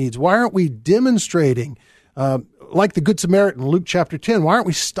tangible needs? Why aren't we demonstrating, like the Good Samaritan, Luke chapter 10, why aren't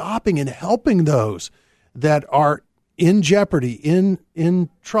we stopping and helping those that are in jeopardy, in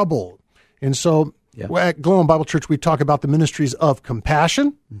trouble? And so at Glen Ellyn Bible Church, we talk about the ministries of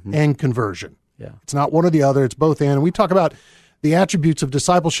compassion and conversion. Yeah. It's not one or the other, it's both and. And we talk about the attributes of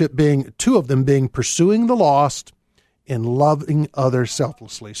discipleship being, two of them being pursuing the lost and loving others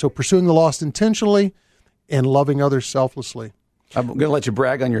selflessly. So pursuing the lost intentionally and loving others selflessly. I'm going to let you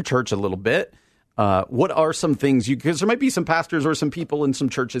brag on your church a little bit. What are some things because there might be some pastors or some people in some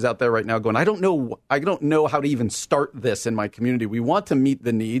churches out there right now going, I don't know how to even start this in my community. We want to meet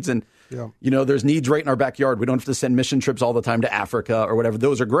the needs, and there's needs right in our backyard. We don't have to send mission trips all the time to Africa or whatever.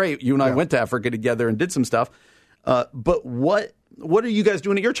 Those are great. You and I went to Africa together and did some stuff. But what are you guys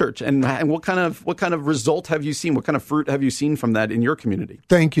doing at your church, and what kind of result have you seen? What kind of fruit have you seen from that in your community?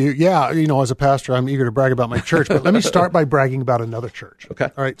 Thank you. Yeah, as a pastor, I'm eager to brag about my church, but let me start by bragging about another church. Okay.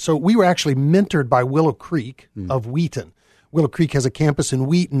 All right. So we were actually mentored by Willow Creek of Wheaton. Willow Creek has a campus in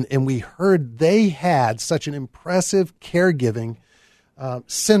Wheaton, and we heard they had such an impressive caregiving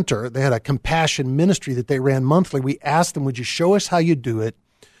center. They had a compassion ministry that they ran monthly. We asked them, would you show us how you do it?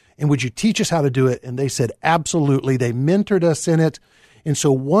 And would you teach us how to do it? And they said, absolutely. They mentored us in it. And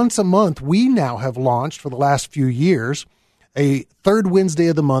so once a month, we now have launched for the last few years a third Wednesday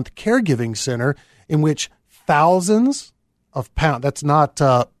of the month caregiving center in which thousands of pounds, that's not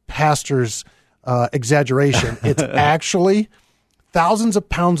pastor's exaggeration, it's actually thousands of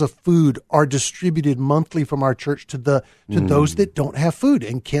pounds of food are distributed monthly from our church to those that don't have food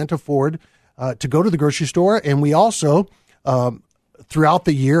and can't afford to go to the grocery store. And we also throughout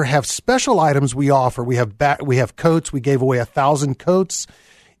the year have special items we offer. We have coats. We gave away 1,000 coats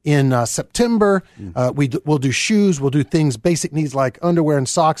in September. We'll do shoes. We'll do things, basic needs like underwear and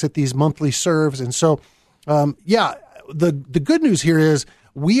socks at these monthly serves. And so, the good news here is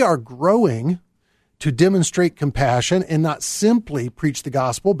we are growing to demonstrate compassion and not simply preach the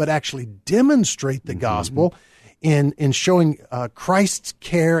gospel, but actually demonstrate the gospel in showing Christ's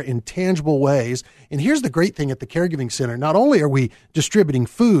care in tangible ways. And here's the great thing at the Caregiving Center. Not only are we distributing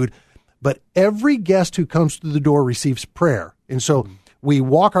food, but every guest who comes through the door receives prayer. And so we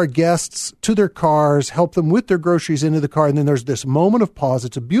walk our guests to their cars, help them with their groceries into the car, and then there's this moment of pause.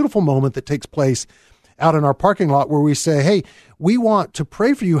 It's a beautiful moment that takes place out in our parking lot where we say, hey, we want to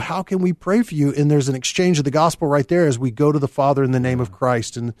pray for you. How can we pray for you? And there's an exchange of the gospel right there as we go to the Father in the name of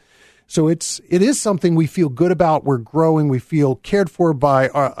Christ. And so it is something we feel good about. We're growing. We feel cared for by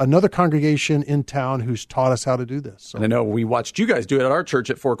another congregation in town who's taught us how to do this. So. And I know we watched you guys do it at our church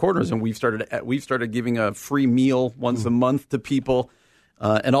at Four Corners, and we've started giving a free meal once a month to people.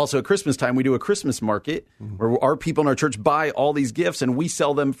 And also at Christmas time, we do a Christmas market where our people in our church buy all these gifts, and we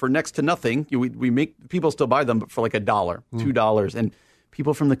sell them for next to nothing. We make people still buy them, but for like $1, $2, and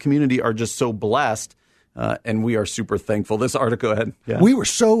people from the community are just so blessed. And we are super thankful. This article, go ahead. Yeah. We were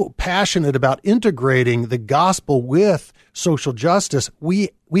so passionate about integrating the gospel with social justice. We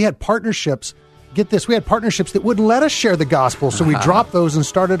had partnerships. Get this, we had partnerships that wouldn't let us share the gospel, so we dropped those and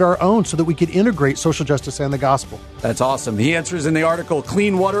started our own so that we could integrate social justice and the gospel. That's awesome. The answer is in the article,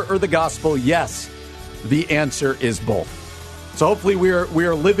 clean water or the gospel? Yes. The answer is both. So hopefully we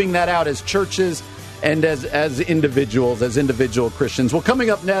are living that out as churches and as individual Christians. Well, coming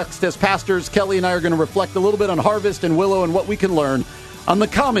up next, as pastors, Kelly and I are going to reflect a little bit on Harvest and Willow and what we can learn on the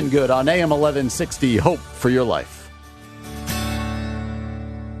Common Good on AM 1160. Hope for your life.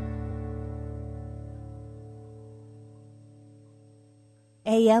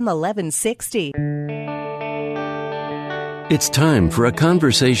 AM 1160. It's time for a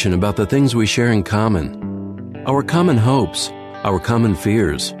conversation about the things we share in common. Our common hopes, our common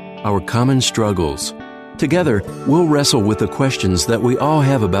fears, our common struggles. Together, we'll wrestle with the questions that we all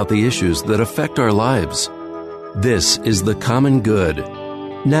have about the issues that affect our lives. This is The Common Good.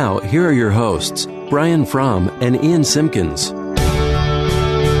 Now, here are your hosts, Brian Fromm and Ian Simpkins.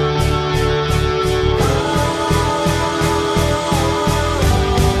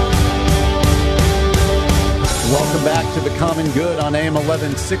 Welcome back to The Common Good on AM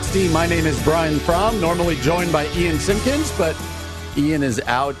 1160. My name is Brian Fromm, normally joined by Ian Simpkins, but Ian is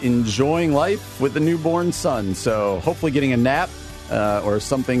out enjoying life with the newborn son, so hopefully getting a nap or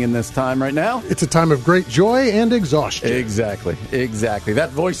something in this time right now. It's a time of great joy and exhaustion. Exactly. That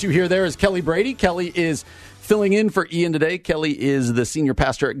voice you hear there is Kelly Brady. Kelly is filling in for Ian today. Kelly is the senior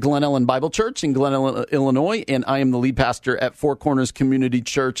pastor at Glen Ellen Bible Church in Glen Ellen, Illinois, and I am the lead pastor at Four Corners Community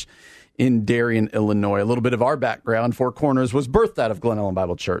Church in Darien, Illinois. A little bit of our background. Four Corners was birthed out of Glen Ellen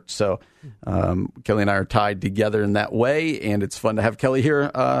Bible Church. So Kelly and I are tied together in that way, and it's fun to have Kelly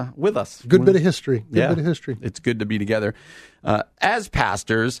here with us. Good bit of history. Bit of history. It's good to be together. As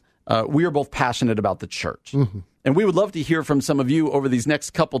pastors, we are both passionate about the church. Mm-hmm. And we would love to hear from some of you over these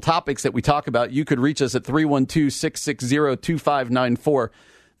next couple topics that we talk about. You could reach us at 312-660-2594,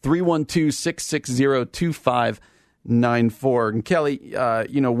 312-660-2594. 94. And Kelly,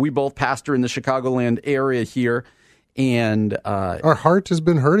 we both pastor in the Chicagoland area here, and our heart has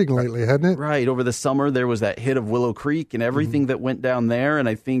been hurting lately, hasn't it? Right. Over the summer, there was that hit of Willow Creek and everything that went down there. And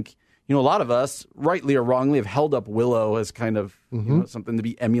I think, a lot of us, rightly or wrongly, have held up Willow as kind of something to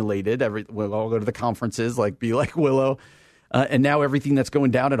be emulated. We'll all go to the conferences, be like Willow. And now everything that's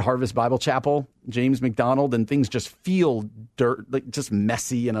going down at Harvest Bible Chapel, James McDonald, and things just feel just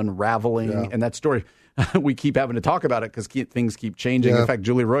messy and unraveling. Yeah. And that story, we keep having to talk about it because things keep changing. Yeah. In fact,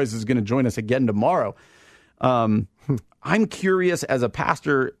 Julie Royce is going to join us again tomorrow. I'm curious, as a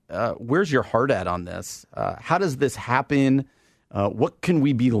pastor, where's your heart at on this? How does this happen? What can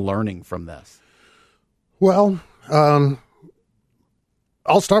we be learning from this? Well, I'll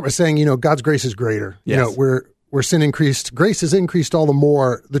start by saying, God's grace is greater. Yes. Where sin increased, grace is increased all the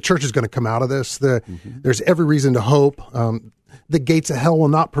more. The church is going to come out of this. There's every reason to hope. The gates of hell will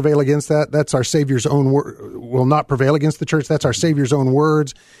not prevail against that. That's our Savior's own word. Will not prevail against the church. That's our Savior's own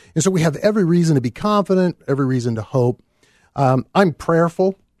words. And so we have every reason to be confident, every reason to hope. I'm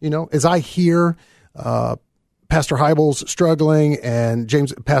prayerful, as I hear Pastor Heibel's struggling and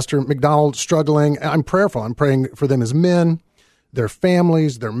Pastor McDonald struggling. I'm prayerful. I'm praying for them as men, their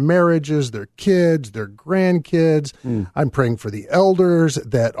families, their marriages, their kids, their grandkids. I'm praying for the elders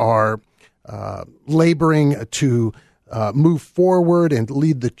that are laboring to move forward and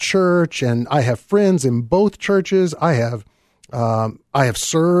lead the church. And I have friends in both churches. I have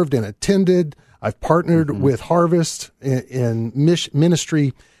served and attended. I've partnered with Harvest in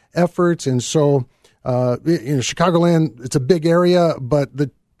ministry efforts. And so, Chicagoland, it's a big area, but the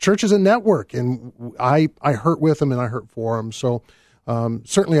church is a network, and I hurt with them and I hurt for them. So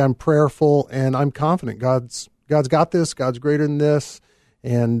certainly I'm prayerful and I'm confident God's got this. God's greater than this.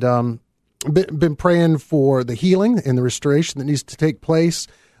 And been praying for the healing and the restoration that needs to take place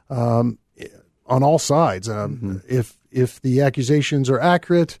on all sides. If the accusations are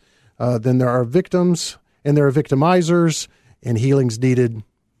accurate, then there are victims and there are victimizers, and healing's needed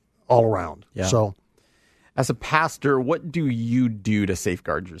all around. Yeah. So, as a pastor, what do you do to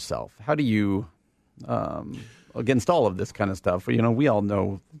safeguard yourself? How do you, against all of this kind of stuff? We all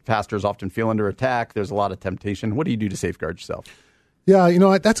know pastors often feel under attack. There's a lot of temptation. What do you do to safeguard yourself?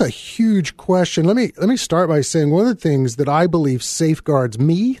 Yeah, that's a huge question. Let me start by saying one of the things that I believe safeguards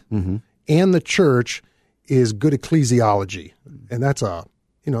me and the church is good ecclesiology, and that's a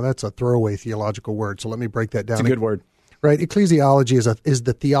throwaway theological word. So let me break that down. It's a good word, right? Ecclesiology is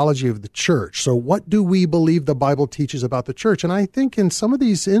the theology of the church. So what do we believe the Bible teaches about the church? And I think in some of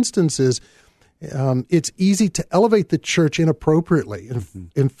these instances, it's easy to elevate the church inappropriately.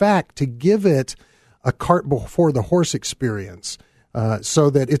 In fact, to give it a cart before the horse experience. So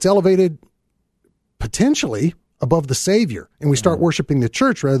that it's elevated potentially above the Savior, and we start worshiping the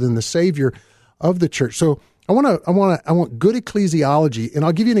church rather than the Savior of the church. So I want good ecclesiology, and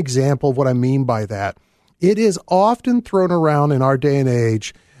I'll give you an example of what I mean by that. It is often thrown around in our day and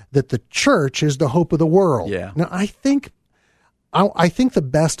age that the church is the hope of the world. Yeah. Now, I think the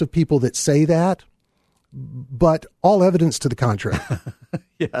best of people that say that, but all evidence to the contrary.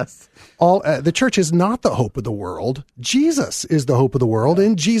 Yes. The church is not the hope of the world. Jesus is the hope of the world,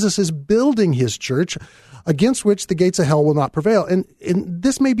 and Jesus is building his church against which the gates of hell will not prevail. And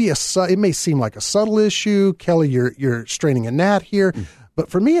this may be it may seem like a subtle issue. Kelly, you're straining a gnat here. But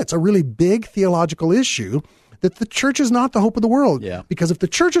for me, it's a really big theological issue that the church is not the hope of the world. Yeah. Because if the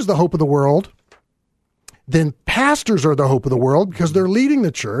church is the hope of the world, then pastors are the hope of the world because they're leading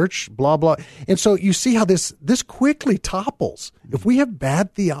the church, blah, blah. And so you see how this quickly topples. If we have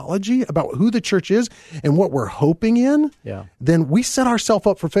bad theology about who the church is and what we're hoping in, then we set ourselves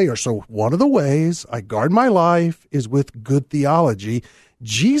up for failure. So one of the ways I guard my life is with good theology.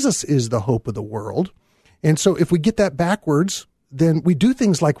 Jesus is the hope of the world. And so if we get that backwards, then we do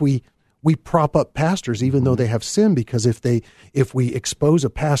things like we prop up pastors even though they have sin, because if we expose a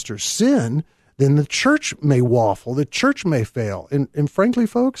pastor's sin, then the church may waffle, the church may fail. And frankly,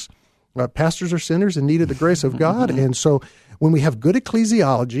 folks, pastors are sinners in need of the grace of God. And so when we have good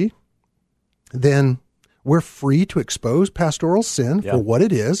ecclesiology, then we're free to expose pastoral sin for what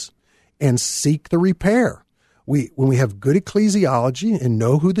it is and seek the repair. When we have good ecclesiology and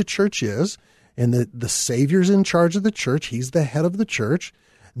know who the church is, and the Savior's in charge of the church, he's the head of the church,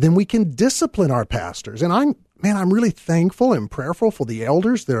 then we can discipline our pastors. And I'm really thankful and prayerful for the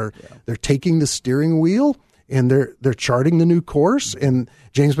elders. They're taking the steering wheel and they're charting the new course. And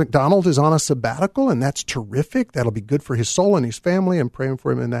James McDonald is on a sabbatical, and that's terrific. That'll be good for his soul and his family. I'm praying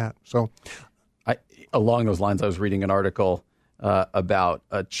for him in that. So, along those lines, I was reading an article about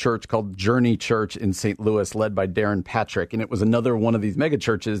a church called Journey Church in St. Louis, led by Darren Patrick, and it was another one of these mega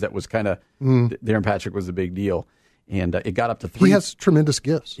churches that was kind of Darren Patrick was a big deal. And it got up to He has tremendous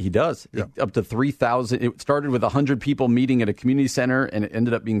gifts. He does. Yeah. Up to 3,000. It started with 100 people meeting at a community center, and it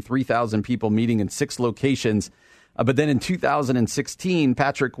ended up being 3,000 people meeting in 6 locations. But then in 2016,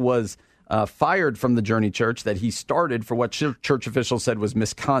 Patrick was fired from the Journey Church that he started for what church officials said was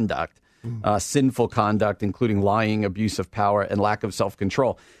misconduct, sinful conduct, including lying, abuse of power, and lack of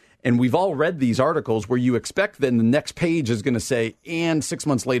self-control. And we've all read these articles where you expect then the next page is going to say, and 6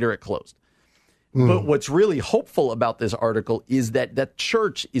 months later it closed. But what's really hopeful about this article is that that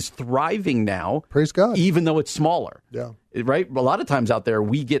church is thriving now. Praise God. Even though it's smaller. Yeah. Right? A lot of times out there,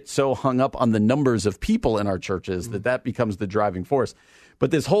 we get so hung up on the numbers of people in our churches that becomes the driving force.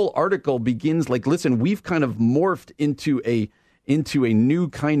 But this whole article begins like, listen, we've kind of morphed into a new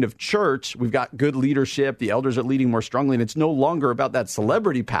kind of church. We've got good leadership. The elders are leading more strongly, and it's no longer about that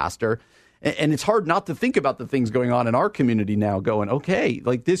celebrity pastor. And it's hard not to think about the things going on in our community now going, okay,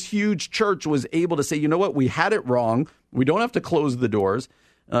 like this huge church was able to say, you know what, we had it wrong. We don't have to close the doors.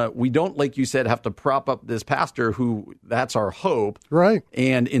 We don't, like you said, have to prop up this pastor who that's our hope. Right.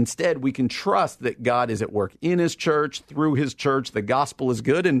 And instead, we can trust that God is at work in his church, through his church. The gospel is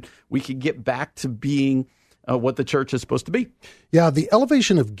good, and we can get back to being what the church is supposed to be. Yeah, the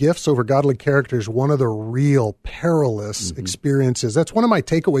elevation of gifts over godly character is one of the real perilous experiences. That's one of my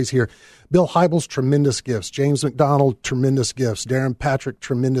takeaways here. Bill Hybels, tremendous gifts. James McDonald, tremendous gifts. Darren Patrick,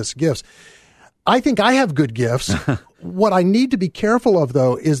 tremendous gifts. I think I have good gifts. What I need to be careful of,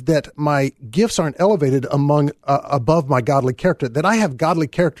 though, is that my gifts aren't elevated above my godly character, that I have godly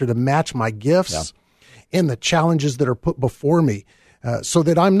character to match my gifts and the challenges that are put before me, so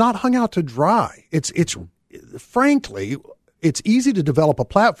that I'm not hung out to dry. It's frankly, it's easy to develop a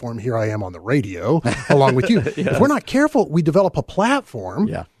platform. Here I am on the radio along with you. Yes. If we're not careful, we develop a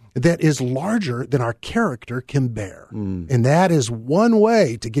platform that is larger than our character can bear. And that is one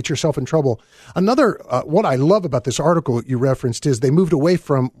way to get yourself in trouble. Another, what I love about this article you referenced is they moved away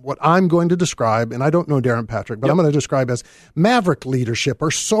from what I'm going to describe, and I don't know Darren Patrick, but I'm going to describe as maverick leadership or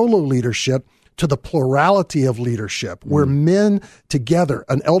solo leadership, to the plurality of leadership, where men together,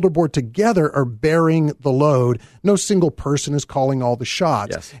 an elder board together, are bearing the load. No single person is calling all the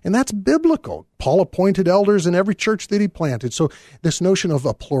shots. Yes. And that's biblical. Paul appointed elders in every church that he planted. So this notion of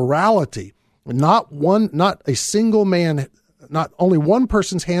a plurality, not a single man, not only one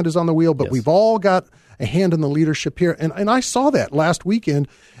person's hand is on the wheel, but we've all got a hand in the leadership here. And I saw that last weekend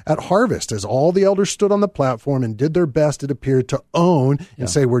at Harvest as all the elders stood on the platform and did their best, it appeared, to own and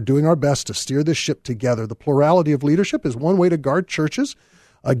say, we're doing our best to steer this ship together. The plurality of leadership is one way to guard churches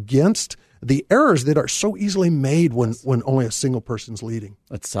against the errors that are so easily made when only a single person's leading.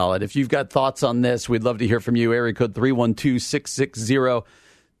 That's solid. If you've got thoughts on this, we'd love to hear from you. Area code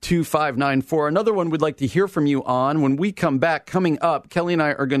 312-660-2594. Another one we'd like to hear from you on. When we come back, coming up, Kelly and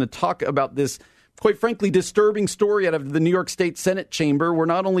I are going to talk about this, quite frankly, disturbing story out of the New York State Senate chamber, where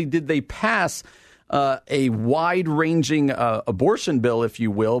not only did they pass a wide-ranging abortion bill, if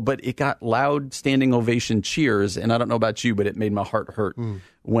you will, but it got loud standing ovation cheers. And I don't know about you, but it made my heart hurt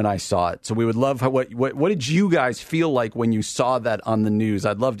when I saw it. So we would love what did you guys feel like when you saw that on the news?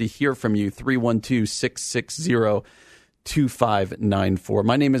 I'd love to hear from you. 312-660-2594.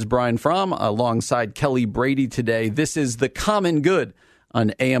 My name is Brian Fromm, alongside Kelly Brady today. This is The Common Good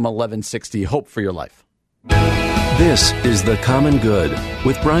on AM 1160. Hope for your life. This is The Common Good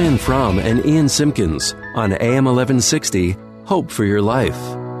with Brian Fromm and Ian Simpkins on AM 1160. Hope for your life.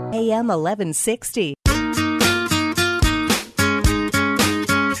 AM 1160.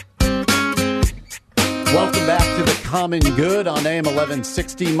 Welcome back to The Common Good on AM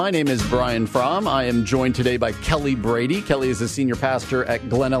 1160. My name is Brian Fromm. I am joined today by Kelly Brady. Kelly is a senior pastor at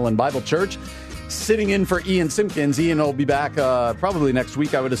Glen Ellen Bible Church, sitting in for Ian Simpkins. Ian will be back probably next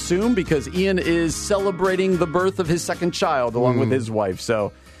week, I would assume, because Ian is celebrating the birth of his second child along with his wife.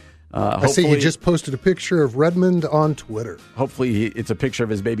 So I see he just posted a picture of Redmond on Twitter. Hopefully it's a picture of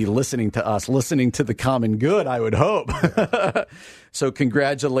his baby listening to us, listening to The Common Good, I would hope. So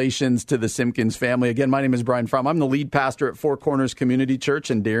congratulations to the Simpkins family. Again, my name is Brian Fromm. I'm the lead pastor at Four Corners Community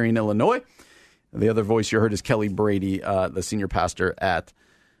Church in Darien, Illinois. The other voice you heard is Kelly Brady, the senior pastor at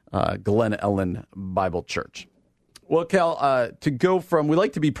Glen Ellen Bible Church. Well, Kel, we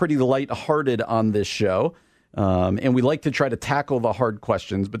like to be pretty lighthearted on this show, and we like to try to tackle the hard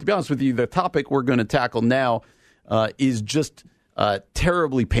questions. But to be honest with you, the topic we're going to tackle now is just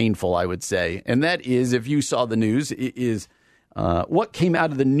terribly painful, I would say. And that is, if you saw the news, it is what came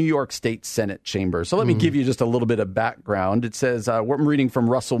out of the New York State Senate chamber. So let me give you just a little bit of background. It says, what I'm reading from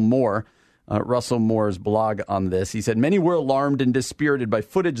Russell Moore, Russell Moore's blog on this. He said, many were alarmed and dispirited by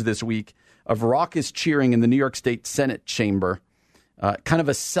footage this week of raucous cheering in the New York State Senate chamber, kind of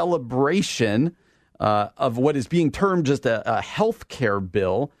a celebration of what is being termed just a health care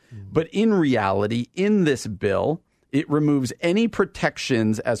bill. But in reality, in this bill, it removes any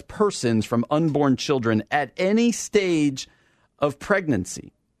protections as persons from unborn children at any stage of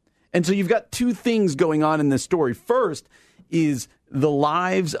pregnancy. And so you've got two things going on in this story. First is the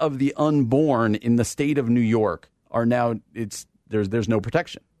lives of the unborn in the state of New York are now, there's no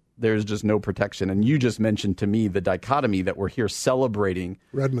protection. There's just no protection. And you just mentioned to me the dichotomy that we're here celebrating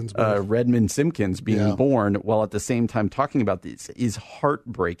Redmond Simpkins being born, while at the same time talking about this is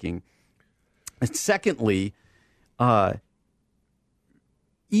heartbreaking. And secondly,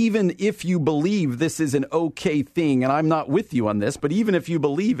 even if you believe this is an okay thing, and I'm not with you on this, but even if you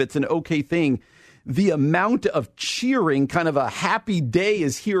believe it's an okay thing, the amount of cheering, kind of a happy day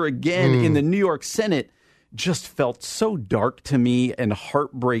is here again in the New York Senate, just felt so dark to me and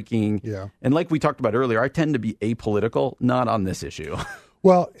heartbreaking. Yeah. And like we talked about earlier, I tend to be apolitical, not on this issue.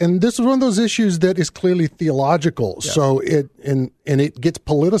 Well, and this is one of those issues that is clearly theological. Yeah. So it gets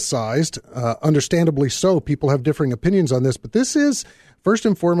politicized, understandably so. People have differing opinions on this, but this is first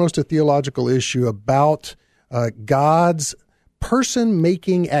and foremost a theological issue about God's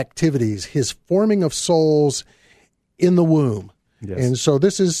person-making activities, his forming of souls in the womb. Yes. And so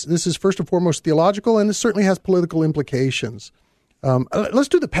this is first and foremost theological, and it certainly has political implications. Let's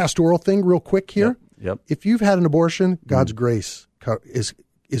do the pastoral thing real quick here. Yep. If you've had an abortion, God's grace is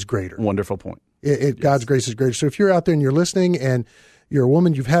greater. Wonderful point. God's grace is greater. So if you're out there and you're listening and you're a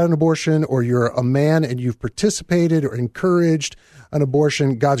woman, you've had an abortion, or you're a man and you've participated or encouraged an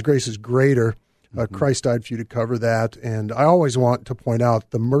abortion, God's grace is greater. Christ died for you to cover that. And I always want to point out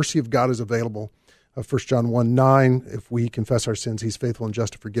the mercy of God is available. 1 John 1:9, if we confess our sins, he's faithful and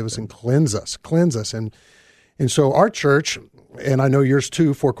just to forgive us and cleanse us. And so our church, and I know yours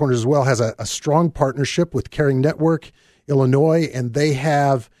too, Four Corners as well, has a strong partnership with Caring Network Illinois, and they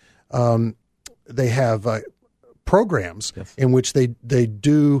have programs in which they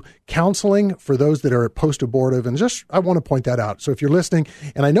do counseling for those that are post-abortive. And just, I want to point that out. So if you're listening,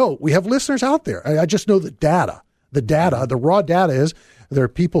 and I know we have listeners out there, I just know the raw data is there are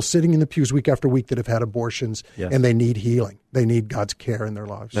people sitting in the pews week after week that have had abortions, and they need healing. They need God's care in their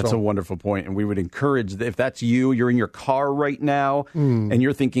lives. That's a wonderful point. And we would encourage, if that's you're in your car right now, and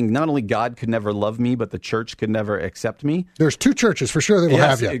you're thinking, not only God could never love me, but the church could never accept me. There's two churches for sure that will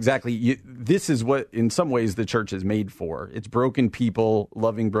have you. Exactly. This is what, in some ways, the church is made for. It's broken people,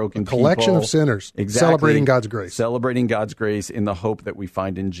 loving broken people. Collection of sinners. Exactly. Celebrating God's grace. Celebrating God's grace in the hope that we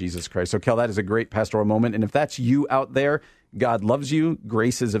find in Jesus Christ. So, Kel, that is a great pastoral moment. And if that's you out there, God loves you,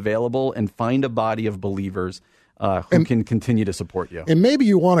 grace is available, and find a body of believers who can continue to support you. And maybe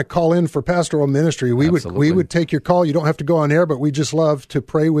you want to call in for pastoral ministry. We would take your call. You don't have to go on air, but we just love to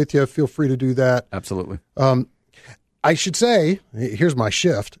pray with you. Feel free to do that. Absolutely. I should say, here's my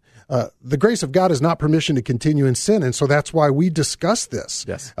shift. the grace of God is not permission to continue in sin, and so that's why we discuss this.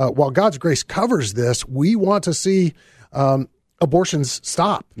 Yes. While God's grace covers this, we want to see abortions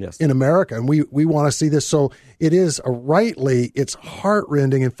stop in America, and we want to see this. So it is it's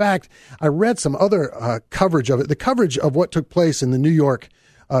heartrending. In fact, I read some other coverage of it. The coverage of what took place in the New York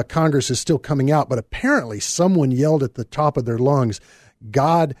Congress is still coming out, but apparently someone yelled at the top of their lungs,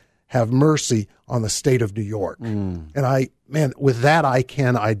 "God have mercy on the state of New York." And with that I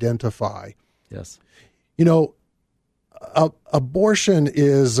can identify. Yes. You know, abortion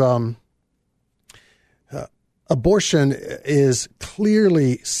is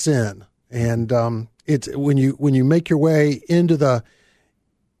clearly sin, and it's when you make your way into the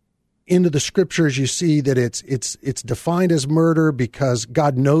scriptures, you see that it's defined as murder because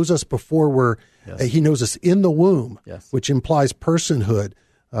God knows us before He knows us in the womb, which implies personhood.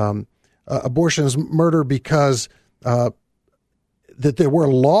 Abortion is murder because that there were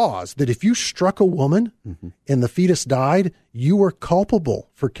laws that if you struck a woman and the fetus died, you were culpable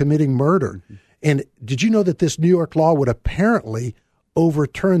for committing murder. And did you know that this New York law would apparently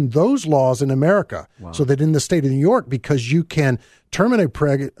overturn those laws in America? Wow. So that in the state of New York, because you can terminate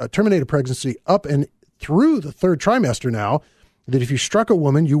a pregnancy up and through the third trimester now, that if you struck a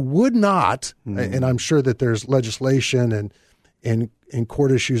woman, you would not, and I'm sure that there's legislation and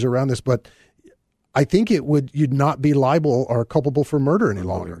court issues around this, but I think you'd not be liable or culpable for murder any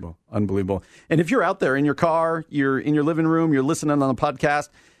longer. Unbelievable. And if you're out there in your car, you're in your living room, you're listening on the podcast,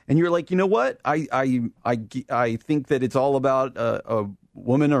 and you're like, you know what? I think that it's all about a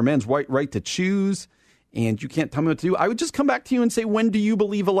woman or a man's right to choose, and you can't tell me what to do. I would just come back to you and say, when do you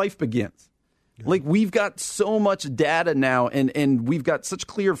believe a life begins? Yeah. Like, we've got so much data now, and we've got such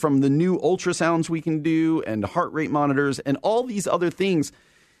clear from the new ultrasounds we can do and heart rate monitors and all these other things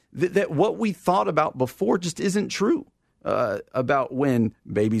that what we thought about before just isn't true. About when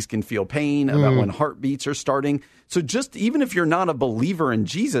babies can feel pain, about when heartbeats are starting. So just even if you're not a believer in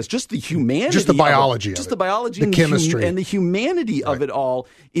Jesus, just the humanity, just the biology, the and chemistry, and the humanity of it all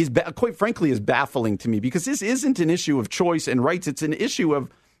is, quite frankly, is baffling to me, because this isn't an issue of choice and rights. It's an issue of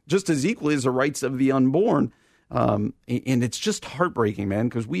just as equally as the rights of the unborn. And it's just heartbreaking, man,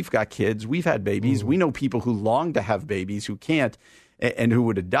 because we've got kids, we've had babies, we know people who long to have babies who can't, and who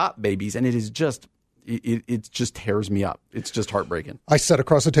would adopt babies, and it is just. It just tears me up. It's just heartbreaking. I sat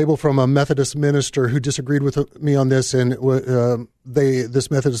across the table from a Methodist minister who disagreed with me on this, and this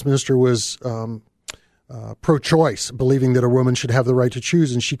Methodist minister was pro-choice, believing that a woman should have the right to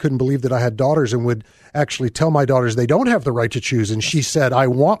choose, and she couldn't believe that I had daughters and would actually tell my daughters they don't have the right to choose. And she said, I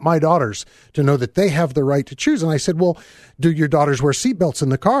want my daughters to know that they have the right to choose. And I said, well, do your daughters wear seatbelts in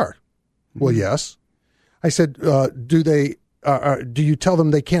the car? Well, yes. I said, do you tell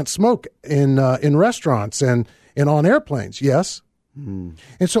them they can't smoke in restaurants and on airplanes? Yes. And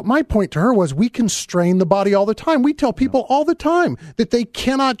so my point to her was, we constrain the body all the time. We tell people all the time that they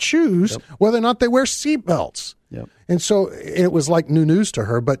cannot choose whether or not they wear seatbelts. And so it was like new news to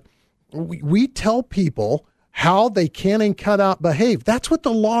her. But we tell people how they can and cannot behave. That's what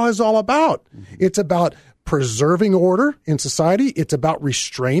the law is all about. It's about preserving order in society. It's about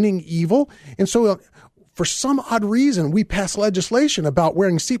restraining evil. And so for some odd reason, we pass legislation about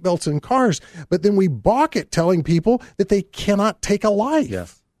wearing seatbelts in cars, but then we balk at telling people that they cannot take a life.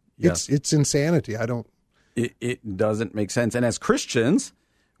 Yes. It's insanity. It doesn't make sense. And as Christians,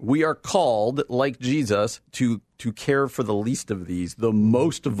 we are called, like Jesus, to care for the least of these, the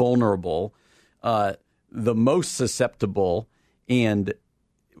most vulnerable, the most susceptible, and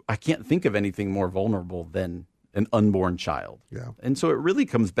I can't think of anything more vulnerable than an unborn child. And so it really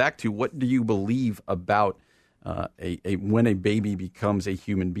comes back to, what do you believe about when a baby becomes a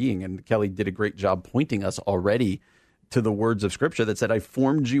human being? And Kelly did a great job pointing us already to the words of Scripture that said, I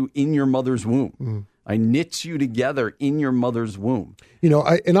formed you in your mother's womb. I knit you together in your mother's womb. You know,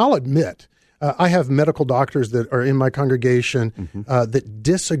 I'll admit, I have medical doctors that are in my congregation that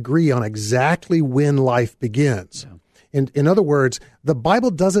disagree on exactly when life begins. In other words, the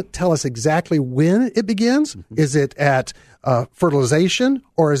Bible doesn't tell us exactly when it begins. Is it at fertilization,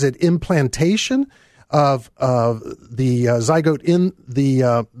 or is it implantation of the zygote in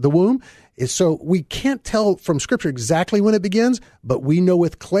the womb? So we can't tell from Scripture exactly when it begins, but we know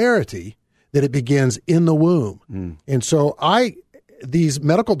with clarity that it begins in the womb. And so these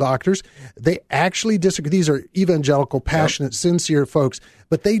medical doctors, they actually disagree. These are evangelical, passionate, sincere folks,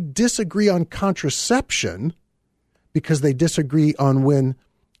 but they disagree on contraception, because they disagree on when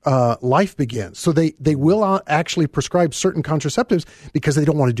life begins. So they will actually prescribe certain contraceptives because they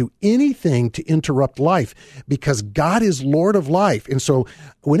don't want to do anything to interrupt life, because God is Lord of life. And so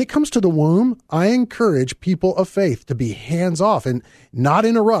when it comes to the womb, I encourage people of faith to be hands off and not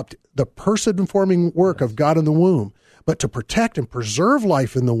interrupt the person-forming work of God in the womb, but to protect and preserve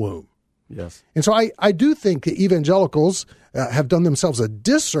life in the womb. Yes. And so I do think that evangelicals have done themselves a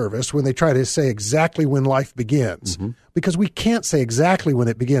disservice when they try to say exactly when life begins, because we can't say exactly when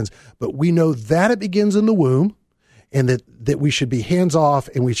it begins, but we know that it begins in the womb, and that we should be hands off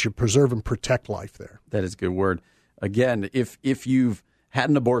and we should preserve and protect life there. That is a good word. Again, if you've had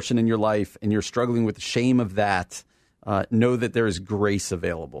an abortion in your life and you're struggling with the shame of that, know that there is grace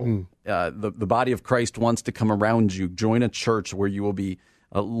available. The body of Christ wants to come around you. Join a church where you will be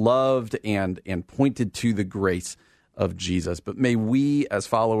loved and pointed to the grace of Jesus. But may we, as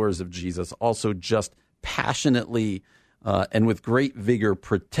followers of Jesus, also just passionately and with great vigor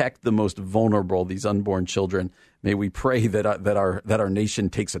protect the most vulnerable, these unborn children. May we pray that our nation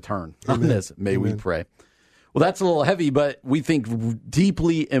takes a turn on this. May we pray. Well, that's a little heavy, but we think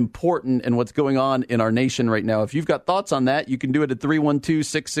deeply important in what's going on in our nation right now. If you've got thoughts on that, you can do it at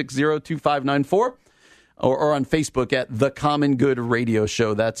 312-660-2594 or on Facebook at The Common Good Radio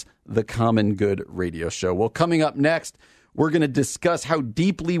Show. That's The Common Good Radio Show. Well, coming up next, we're going to discuss how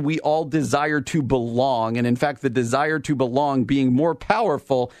deeply we all desire to belong, and in fact, the desire to belong being more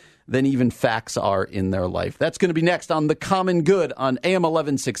powerful than even facts are in their life. That's going to be next on The Common Good on AM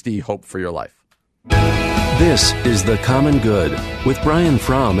 1160, Hope for Your Life. This is The Common Good with Brian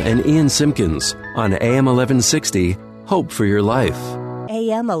Fromm and Ian Simpkins on AM 1160, Hope for Your Life.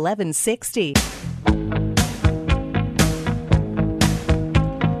 AM 1160.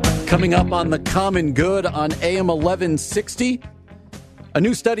 Coming up on The Common Good on AM 1160, a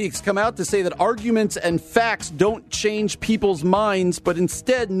new study has come out to say that arguments and facts don't change people's minds, but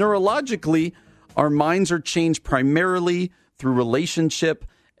instead, neurologically, our minds are changed primarily through relationship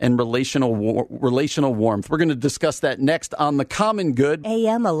and relational warmth. We're going to discuss that next on The Common Good.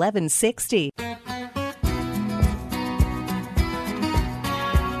 AM 1160.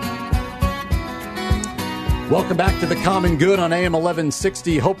 Welcome back to The Common Good on AM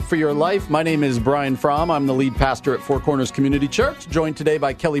 1160, Hope for Your Life. My name is Brian Fromm. I'm the lead pastor at Four Corners Community Church, joined today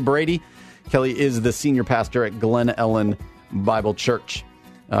by Kelly Brady. Kelly is the senior pastor at Glen Ellen Bible Church.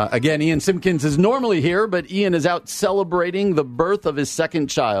 Again, Ian Simpkins is normally here, but Ian is out celebrating the birth of his second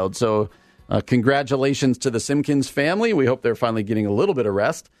child. So congratulations to the Simpkins family. We hope they're finally getting a little bit of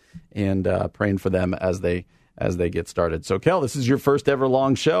rest, and praying for them as they get started. So, Kel, this is your first ever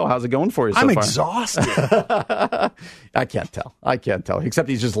long show. How's it going for you so far? I'm exhausted. I can't tell. Except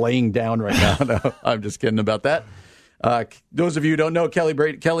he's just laying down right now. No, I'm just kidding about that. Those of you who don't know,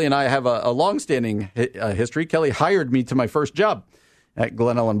 Kelly and I have a long-standing history. Kelly hired me to my first job at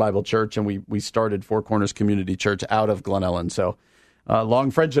Glen Ellen Bible Church, and we started Four Corners Community Church out of Glen Ellen. So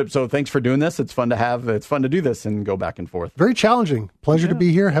long friendship. So thanks for doing this. It's fun to do this and go back and forth. Very challenging. Pleasure to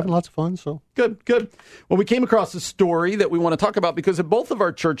be here, having lots of fun. So Good. Well, we came across a story that we want to talk about because at both of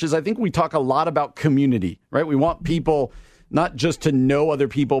our churches, I think we talk a lot about community, right? We want people not just to know other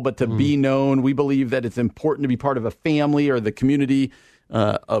people, but to be known. We believe that it's important to be part of a family or the community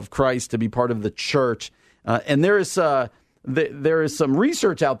of Christ, to be part of the church. And there is some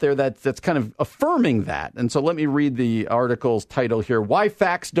research out there that's kind of affirming that. And so let me read the article's title here, Why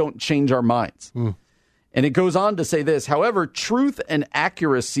Facts Don't Change Our Minds. And it goes on to say this: however, truth and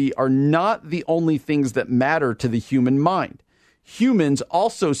accuracy are not the only things that matter to the human mind. Humans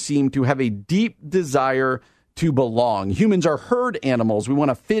also seem to have a deep desire to belong. Humans are herd animals. We want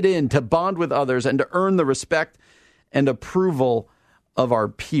to fit in, to bond with others, and to earn the respect and approval of our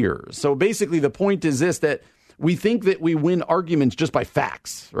peers. So basically the point is this, that we think that we win arguments just by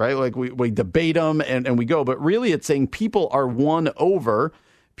facts, right? Like we debate them and we go. But really it's saying people are won over.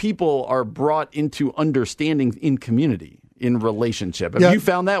 People are brought into understanding in community, in relationship. Have you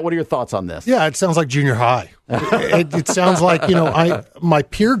found that? What are your thoughts on this? Yeah, it sounds like junior high. It sounds like, my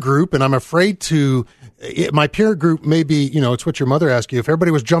peer group, and I'm afraid to, my peer group may be, it's what your mother asked you. If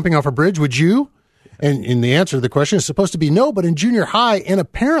everybody was jumping off a bridge, would you? And the answer to the question is supposed to be no, but in junior high and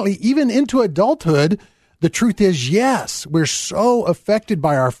apparently even into adulthood, the truth is yes. We're so affected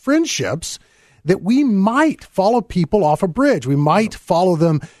by our friendships that we might follow people off a bridge. We might follow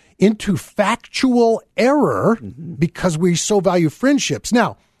them into factual error because we so value friendships.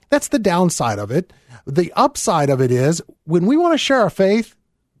 Now, that's the downside of it. The upside of it is when we want to share our faith,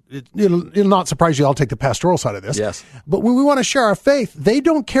 it'll not surprise you, I'll take the pastoral side of this. Yes. But when we want to share our faith, they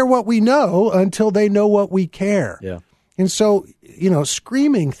don't care what we know until they know what we care. Yeah. And so,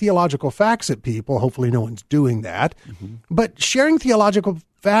 screaming theological facts at people, hopefully no one's doing that, but sharing theological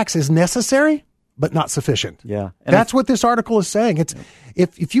facts is necessary, but not sufficient. Yeah. That's what this article is saying. It's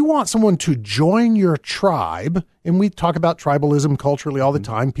if you want someone to join your tribe, and we talk about tribalism culturally all the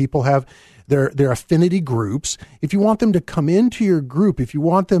time, people have their affinity groups. If you want them to come into your group, if you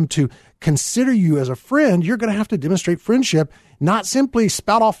want them to consider you as a friend, you're going to have to demonstrate friendship, not simply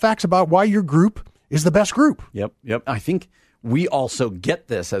spout off facts about why your group is the best group. Yep. I think we also get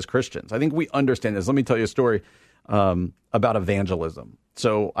this as Christians. I think we understand this. Let me tell you a story about evangelism.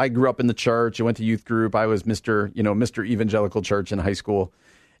 So I grew up in the church. I went to youth group. I was Mr. Evangelical Church in high school.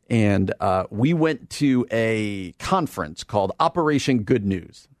 And we went to a conference called Operation Good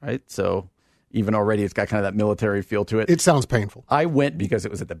News, right? So even already it's got kind of that military feel to it. It sounds painful. I went because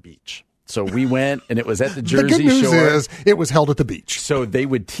it was at the beach. So we went, and it was at the Jersey Shore. The good news is it was held at the beach. So they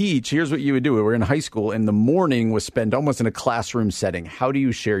would teach. Here's what you would do. We were in high school, and the morning was spent almost in a classroom setting. How do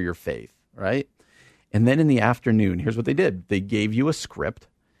you share your faith, right? And then in the afternoon, here's what they did. They gave you a script,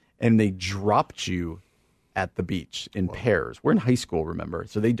 and they dropped you at the beach in pairs. We're in high school, remember?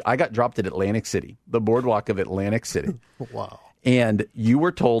 So I got dropped at Atlantic City, the boardwalk of Atlantic City. Wow. And you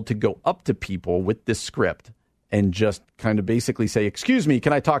were told to go up to people with this script and just kind of basically say, excuse me,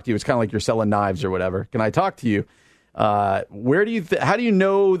 can I talk to you? It's kind of like you're selling knives or whatever. Can I talk to you? How do you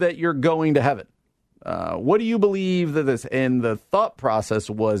know that you're going to heaven? What do you believe that this? And the thought process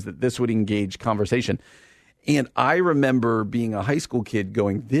was that this would engage conversation. And I remember being a high school kid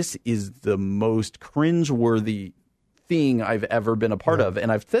going, this is the most cringeworthy thing I've ever been a part of.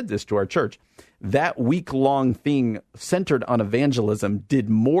 And I've said this to our church. That week-long thing centered on evangelism did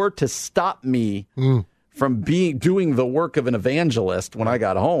more to stop me from doing the work of an evangelist when I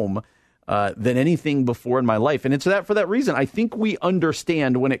got home than anything before in my life. And it's for that reason. I think we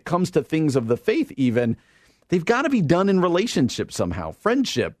understand when it comes to things of the faith even, they've got to be done in relationship somehow,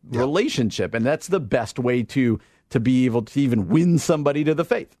 friendship, relationship. And that's the best way to be able to even win somebody to the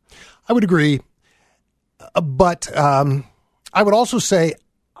faith. I would agree. But I would also say,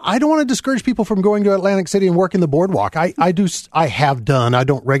 I don't want to discourage people from going to Atlantic City and working the boardwalk. I have done. I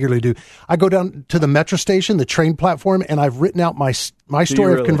don't regularly do. I go down to the metro station, the train platform, and I've written out my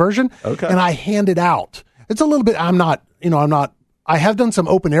story of conversion, and I hand it out. It's a little bit, I have done some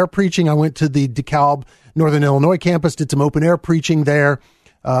open air preaching. I went to the DeKalb, Northern Illinois campus, did some open air preaching there,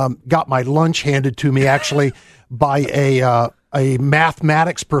 got my lunch handed to me actually by a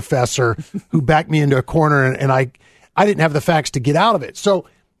mathematics professor who backed me into a corner, and I didn't have the facts to get out of it. So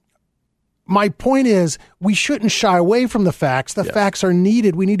my point is, we shouldn't shy away from the facts. The facts are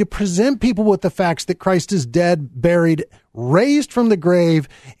needed. We need to present people with the facts that Christ is dead, buried, raised from the grave,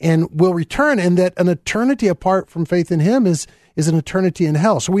 and will return, and that an eternity apart from faith in him is an eternity in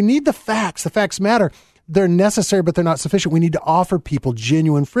hell. So we need the facts. The facts matter. They're necessary, but they're not sufficient. We need to offer people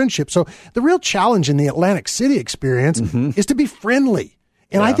genuine friendship. So the real challenge in the Atlantic City experience is to be friendly.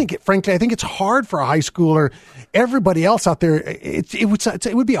 And I think, frankly, it's hard for a high schooler, everybody else out there.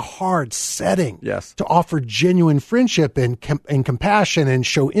 It would be a hard setting to offer genuine friendship and compassion and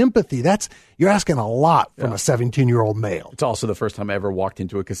show empathy. You're asking a lot from a 17-year-old male. It's also the first time I ever walked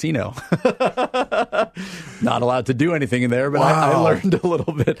into a casino. Not allowed to do anything in there, but I learned a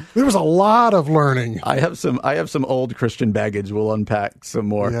little bit. There was a lot of learning. I have some old Christian baggage. We'll unpack some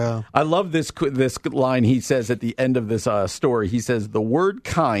more. Yeah. I love this line he says at the end of this story. He says, the word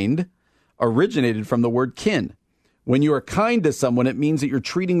kind originated from the word kin. When you are kind to someone, it means that you're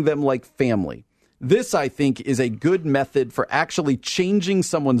treating them like family. This, I think, is a good method for actually changing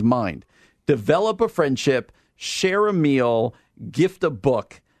someone's mind. Develop a friendship, share a meal, gift a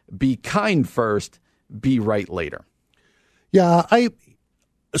book, be kind first, be right later. Yeah, I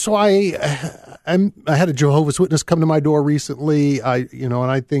had a Jehovah's Witness come to my door recently. And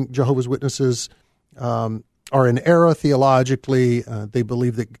I think Jehovah's Witnesses are in error theologically. They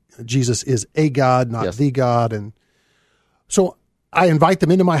believe that Jesus is a God, not the God, and so I invite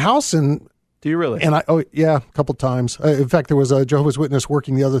them into my house. And do you really? And a couple times. In fact, there was a Jehovah's Witness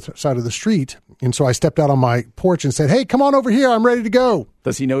working the other side of the street, and so I stepped out on my porch and said, "Hey, come on over here. I'm ready to go."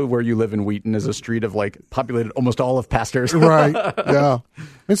 Does he know where you live in Wheaton is a street of populated almost all of pastors? Right. Yeah.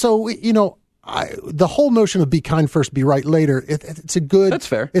 And so the whole notion of be kind first, be right later. It's a good. That's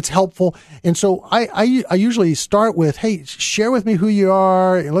fair. It's helpful. And so I usually start with, "Hey, share with me who you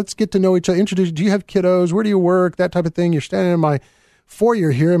are, and let's get to know each other. Introduce. Do you have kiddos? Where do you work? That type of thing." You're standing in my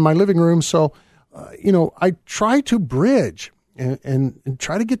foyer here in my living room, so I try to bridge and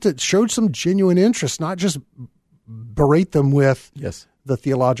try to get to show some genuine interest, not just berate them with the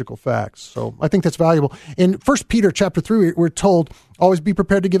theological facts. So I think that's valuable. In 1 Peter chapter 3, we're told, always be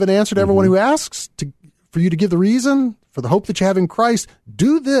prepared to give an answer to everyone who asks, for you to give the reason for the hope that you have in Christ,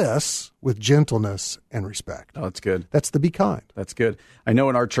 do this with gentleness and respect. Oh, that's good. That's the be kind. That's good. I know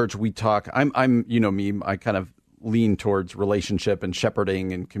in our church we talk, I'm you know me, I kind of lean towards relationship and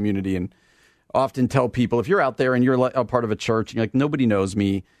shepherding and community, and often tell people, if you're out there and you're a part of a church and you're like, nobody knows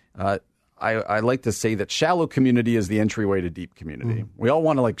me, I like to say that shallow community is the entryway to deep community. We all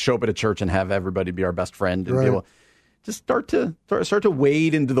want to like show up at a church and have everybody be our best friend and be able just start to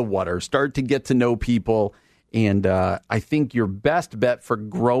wade into the water, start to get to know people. And I think your best bet for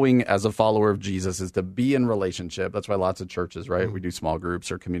growing as a follower of Jesus is to be in relationship. That's why lots of churches, right? We do small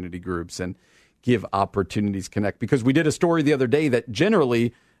groups or community groups and give opportunities to connect. Because we did a story the other day that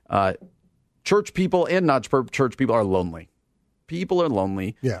generally church people and not church people are lonely. People are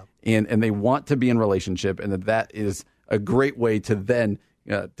lonely. Yeah. And they want to be in relationship, and that is a great way to then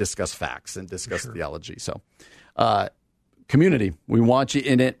discuss facts and discuss theology. So community, we want you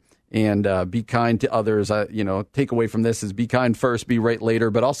in it, and be kind to others. Take away from this is be kind first, be right later,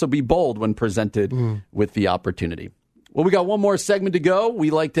 but also be bold when presented with the opportunity. Well, we got one more segment to go.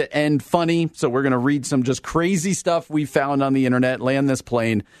 We like to end funny, so we're going to read some just crazy stuff we found on the internet, land this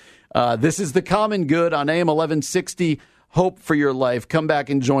plane. This is The Common Good on AM 1160. Hope for your life. Come back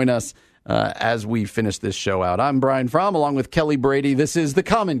and join us as we finish this show out. I'm Brian Fromm, along with Kelly Brady. This is The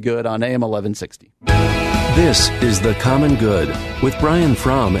Common Good on AM 1160. This is The Common Good with Brian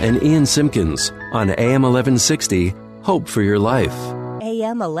Fromm and Ian Simpkins on AM 1160. Hope for your life.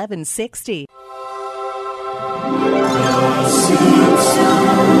 AM 1160.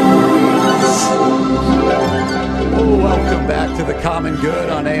 Welcome back to The Common Good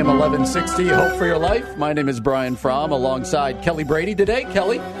on AM 1160. Hope for your life. My name is Brian Fromm alongside Kelly Brady today.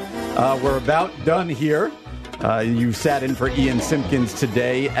 Kelly, we're about done here. You sat in for Ian Simpkins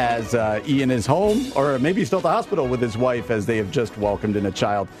today as Ian is home, or maybe still at the hospital with his wife, as they have just welcomed in a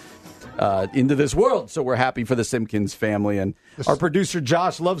child into this world. So we're happy for the Simpkins family. And our producer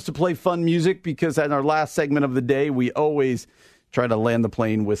Josh loves to play fun music, because in our last segment of the day, we always try to land the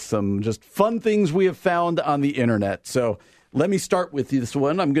plane with some just fun things we have found on the internet. So let me start with this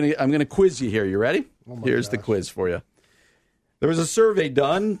one. I'm gonna quiz you here. You ready? Here's the quiz for you. There was a survey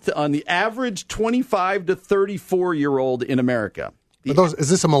done on the average 25 to 34-year-old in America. Is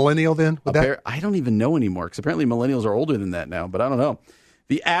this a millennial then? I don't even know anymore, because apparently millennials are older than that now, but I don't know.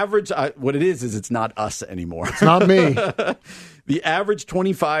 The average, what it is it's not us anymore. It's not me. The average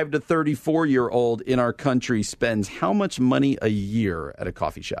 25 to 34-year-old in our country spends how much money a year at a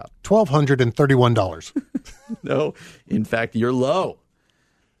coffee shop? $1,231. No, in fact, you're low.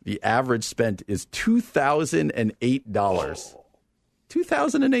 The average spent is $2,008.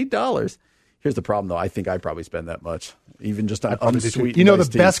 $2,008. Here's the problem, though. I think I probably spend that much, even just on unsweetened. You know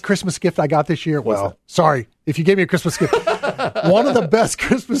the best Christmas gift I got this year? Well, sorry if you gave me a Christmas gift. One of the best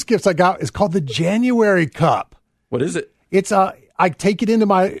Christmas gifts I got is called the January Cup. What is it? It's I take it into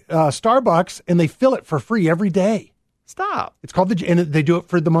my Starbucks, and they fill it for free every day. Stop. It's called and they do it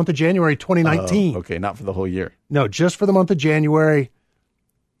for the month of January 2019. Oh, okay, not for the whole year. No, just for the month of January.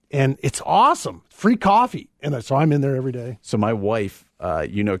 And it's awesome. Free coffee. And so I'm in there every day. So my wife,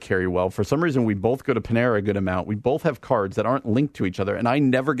 Carrie well, for some reason we both go to Panera a good amount. We both have cards that aren't linked to each other. And I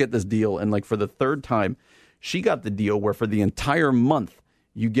never get this deal. And like for the third time, she got the deal where for the entire month,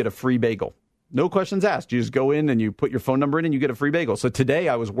 you get a free bagel. No questions asked. You just go in and you put your phone number in and you get a free bagel. So today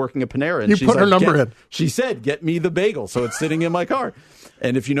I was working at Panera. And you put her number in. She said, get me the bagel. So it's sitting in my car.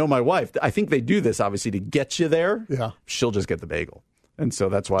 And if you know my wife, I think they do this obviously to get you there. Yeah. She'll just get the bagel. And so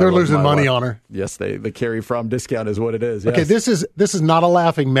that's why they're losing money on her. Yes, the Carrie Fromm discount is what it is. Yes. Okay, this is not a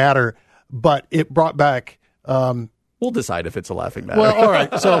laughing matter, but it brought back. We'll decide if it's a laughing matter. Well, all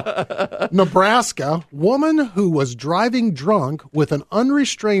right. So, Nebraska, woman who was driving drunk with an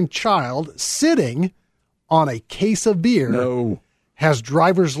unrestrained child sitting on a case of beer has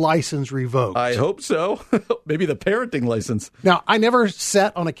driver's license revoked. I hope so. Maybe the parenting license. Now, I never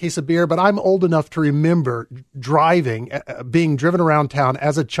sat on a case of beer, but I'm old enough to remember driving, being driven around town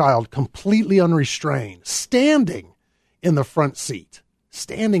as a child, completely unrestrained, standing in the front seat,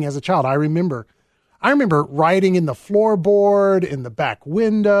 standing as a child. I remember riding in the floorboard, in the back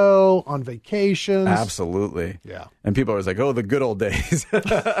window, on vacations. Absolutely. Yeah. And people are always like, oh, the good old days.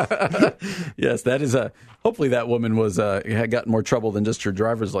 Yes, that is hopefully that woman had gotten more trouble than just her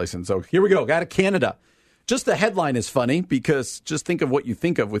driver's license. So here we go. Got to Canada. Just the headline is funny, because just think of what you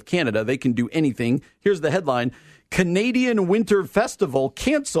think of with Canada. They can do anything. Here's the headline. Canadian Winter Festival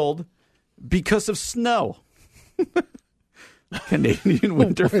canceled because of snow. Canadian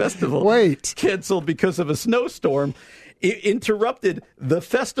Winter Festival canceled because of a snowstorm. Interrupted. The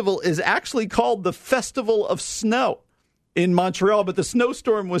festival is actually called the Festival of Snow in Montreal, but the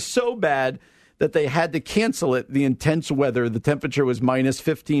snowstorm was so bad that they had to cancel it. The intense weather, the temperature was minus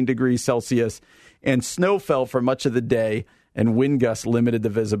 15 degrees Celsius, and snow fell for much of the day, and wind gusts limited the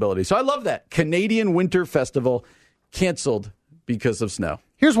visibility. So I love that. Canadian Winter Festival canceled because of snow.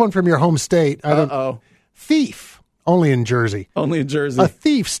 Here's one from your home state. Thief. Only in Jersey. Only in Jersey. A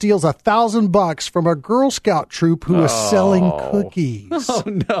thief steals $1,000 from a Girl Scout troop who is selling cookies. Oh,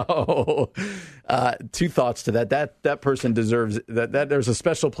 no. Two thoughts to that. That person deserves that. There's a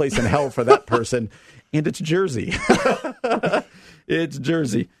special place in hell for that person, and it's Jersey. It's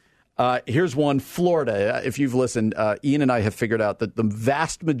Jersey. Here's one, Florida. If you've listened, Ian and I have figured out that the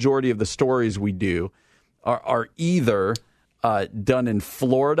vast majority of the stories we do are either done in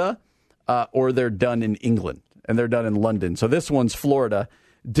Florida or they're done in England. And they're done in London. So this one's Florida.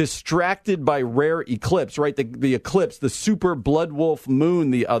 Distracted by rare eclipse, right? The eclipse, the super blood wolf moon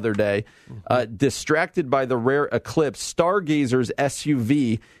the other day. Distracted by the rare eclipse, stargazers'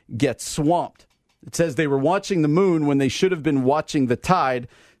 SUV gets swamped. It says they were watching the moon when they should have been watching the tide.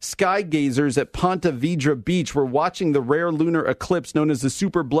 Sky gazers at Ponte Vedra Beach were watching the rare lunar eclipse known as the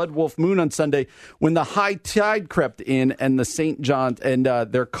super blood wolf moon on Sunday when the high tide crept in and the St. John and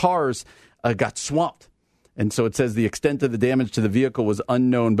their cars got swamped. And so it says the extent of the damage to the vehicle was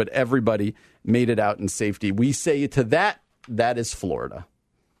unknown, but everybody made it out in safety. We say to that is Florida.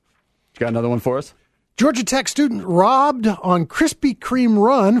 You got another one for us? Georgia Tech student robbed on Krispy Kreme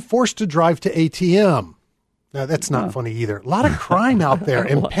run, forced to drive to ATM. Now, that's not funny either. A lot of crime out there,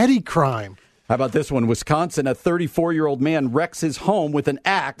 and petty crime. How about this one? Wisconsin, a 34-year-old man wrecks his home with an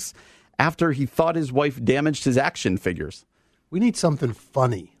axe after he thought his wife damaged his action figures. We need something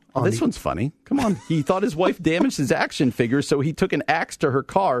funny. Oh, this one's funny. Come on. He thought his wife damaged his action figures, so he took an axe to her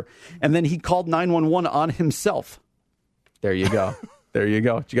car, and then he called 911 on himself. There you go. There you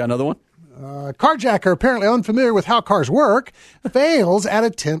go. You got another one? Carjacker, apparently unfamiliar with how cars work, fails at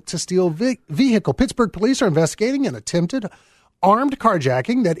attempt to steal vehicle. Pittsburgh police are investigating an attempted armed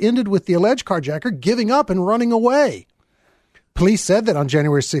carjacking that ended with the alleged carjacker giving up and running away. Police said that on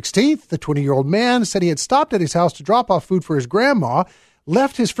January 16th, the 20-year-old man said he had stopped at his house to drop off food for his grandma,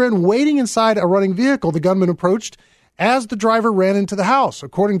 left his friend waiting inside a running vehicle. The gunman approached as the driver ran into the house.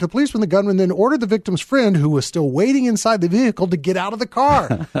 According to policemen, the gunman then ordered the victim's friend, who was still waiting inside the vehicle, to get out of the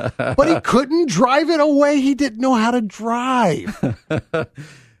car. But he couldn't drive it away. He didn't know how to drive.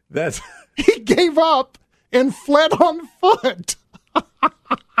 He gave up and fled on foot.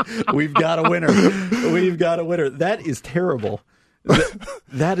 We've got a winner. We've got a winner. That is terrible.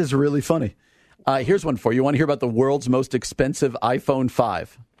 That is really funny. Here's one for you. You want to hear about the world's most expensive iPhone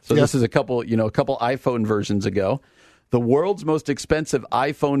 5? So This is a couple iPhone versions ago. The world's most expensive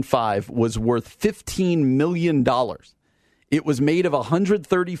iPhone 5 was worth $15 million. It was made of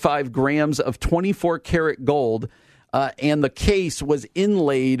 135 grams of 24-karat gold, and the case was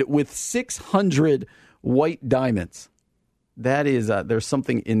inlaid with 600 white diamonds. That is, there's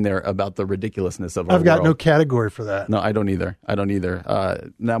something in there about the ridiculousness of our I've got world. no category for that. No, I don't either.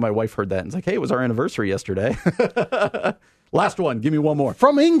 Now my wife heard that and it's like, hey, it was our anniversary yesterday. Last one. Give me one more.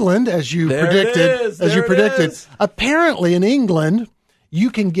 From England, as you predicted. Apparently in England, you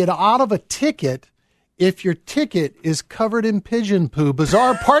can get out of a ticket if your ticket is covered in pigeon poo.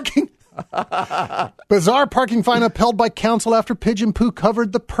 Bizarre parking fine upheld by council after pigeon poo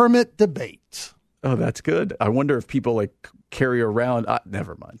covered the permit debate. Oh, that's good. I wonder if people carry around.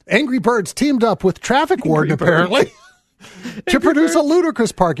 Never mind. Angry Birds teamed up with traffic warden apparently to produce a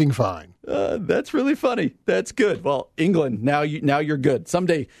ludicrous parking fine. That's really funny. That's good. Well, England, now you're good.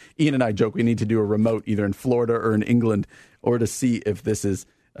 Someday, Ian and I joke we need to do a remote either in Florida or in England, or to see if this is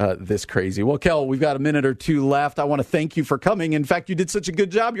this crazy. Well, Kel, we've got a minute or two left. I want to thank you for coming. In fact, you did such a good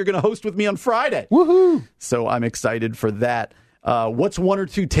job. You're going to host with me on Friday. Woohoo! So I'm excited for that. What's one or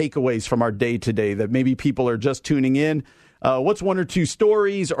two takeaways from our day today that maybe people are just tuning in? What's one or two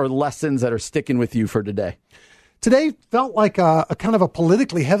stories or lessons that are sticking with you for today? Today felt like a kind of a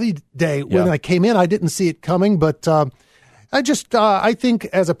politically heavy day. When I came in, I didn't see it coming, but I think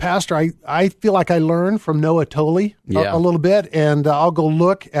as a pastor, I feel like I learned from Noah Tolley a little bit, and I'll go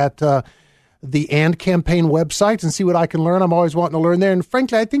look at the AND campaign website and see what I can learn. I'm always wanting to learn there, and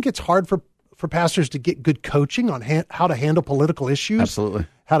frankly, I think it's hard for pastors to get good coaching on how to handle political issues. Absolutely.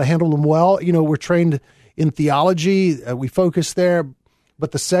 How to handle them well. We're trained in theology. We focus there.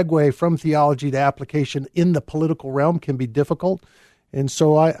 But the segue from theology to application in the political realm can be difficult. And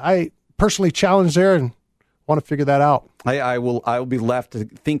so I personally challenge there and want to figure that out. I will be left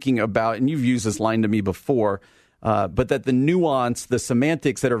thinking about, and you've used this line to me before, but that the nuance, the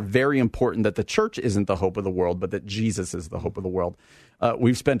semantics that are very important, that the church isn't the hope of the world, but that Jesus is the hope of the world.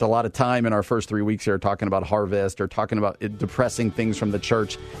 We've spent a lot of time in our first 3 weeks here talking about harvest or talking about depressing things from the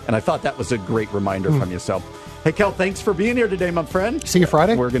church, and I thought that was a great reminder from you. So, hey, Kel, thanks for being here today, my friend. See you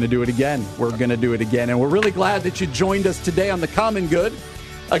Friday. We're going to do it again. And we're really glad that you joined us today on The Common Good.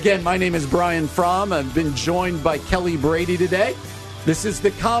 Again, my name is Brian Fromm. I've been joined by Kelly Brady today. This is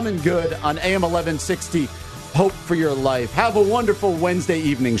The Common Good on AM 1160. Hope for your life. Have a wonderful Wednesday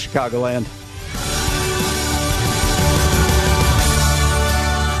evening, Chicagoland.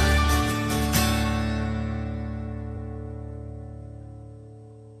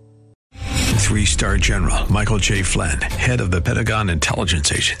 Three-star General Michael J. Flynn, head of the Pentagon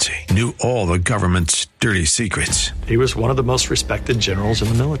Intelligence Agency, knew all the government's dirty secrets. He was one of the most respected generals in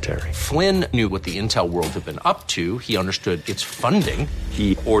the military. Flynn knew what the intel world had been up to. He understood its funding.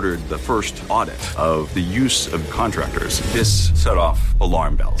 He ordered the first audit of the use of contractors. This set off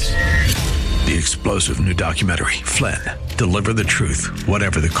alarm bells. The explosive new documentary, Flynn, Deliver the Truth,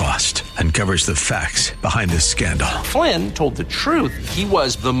 Whatever the Cost, uncovers the facts behind this scandal. Flynn told the truth. He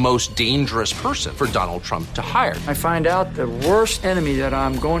was the most dangerous person for Donald Trump to hire. I find out the worst enemy that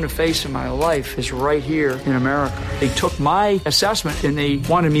I'm going to face in my life is right here in America. They took my assessment and they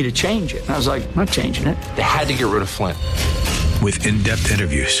wanted me to change it. And I was like, I'm not changing it. They had to get rid of Flynn. With in-depth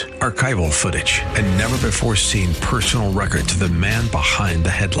interviews, archival footage, and never-before-seen personal records of the man behind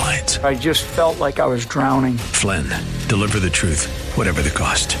the headlines. I just felt like I was drowning. Flynn, Deliver the Truth, Whatever the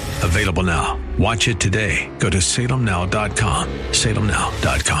Cost. Available now. Watch it today. Go to salemnow.com.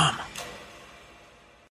 salemnow.com.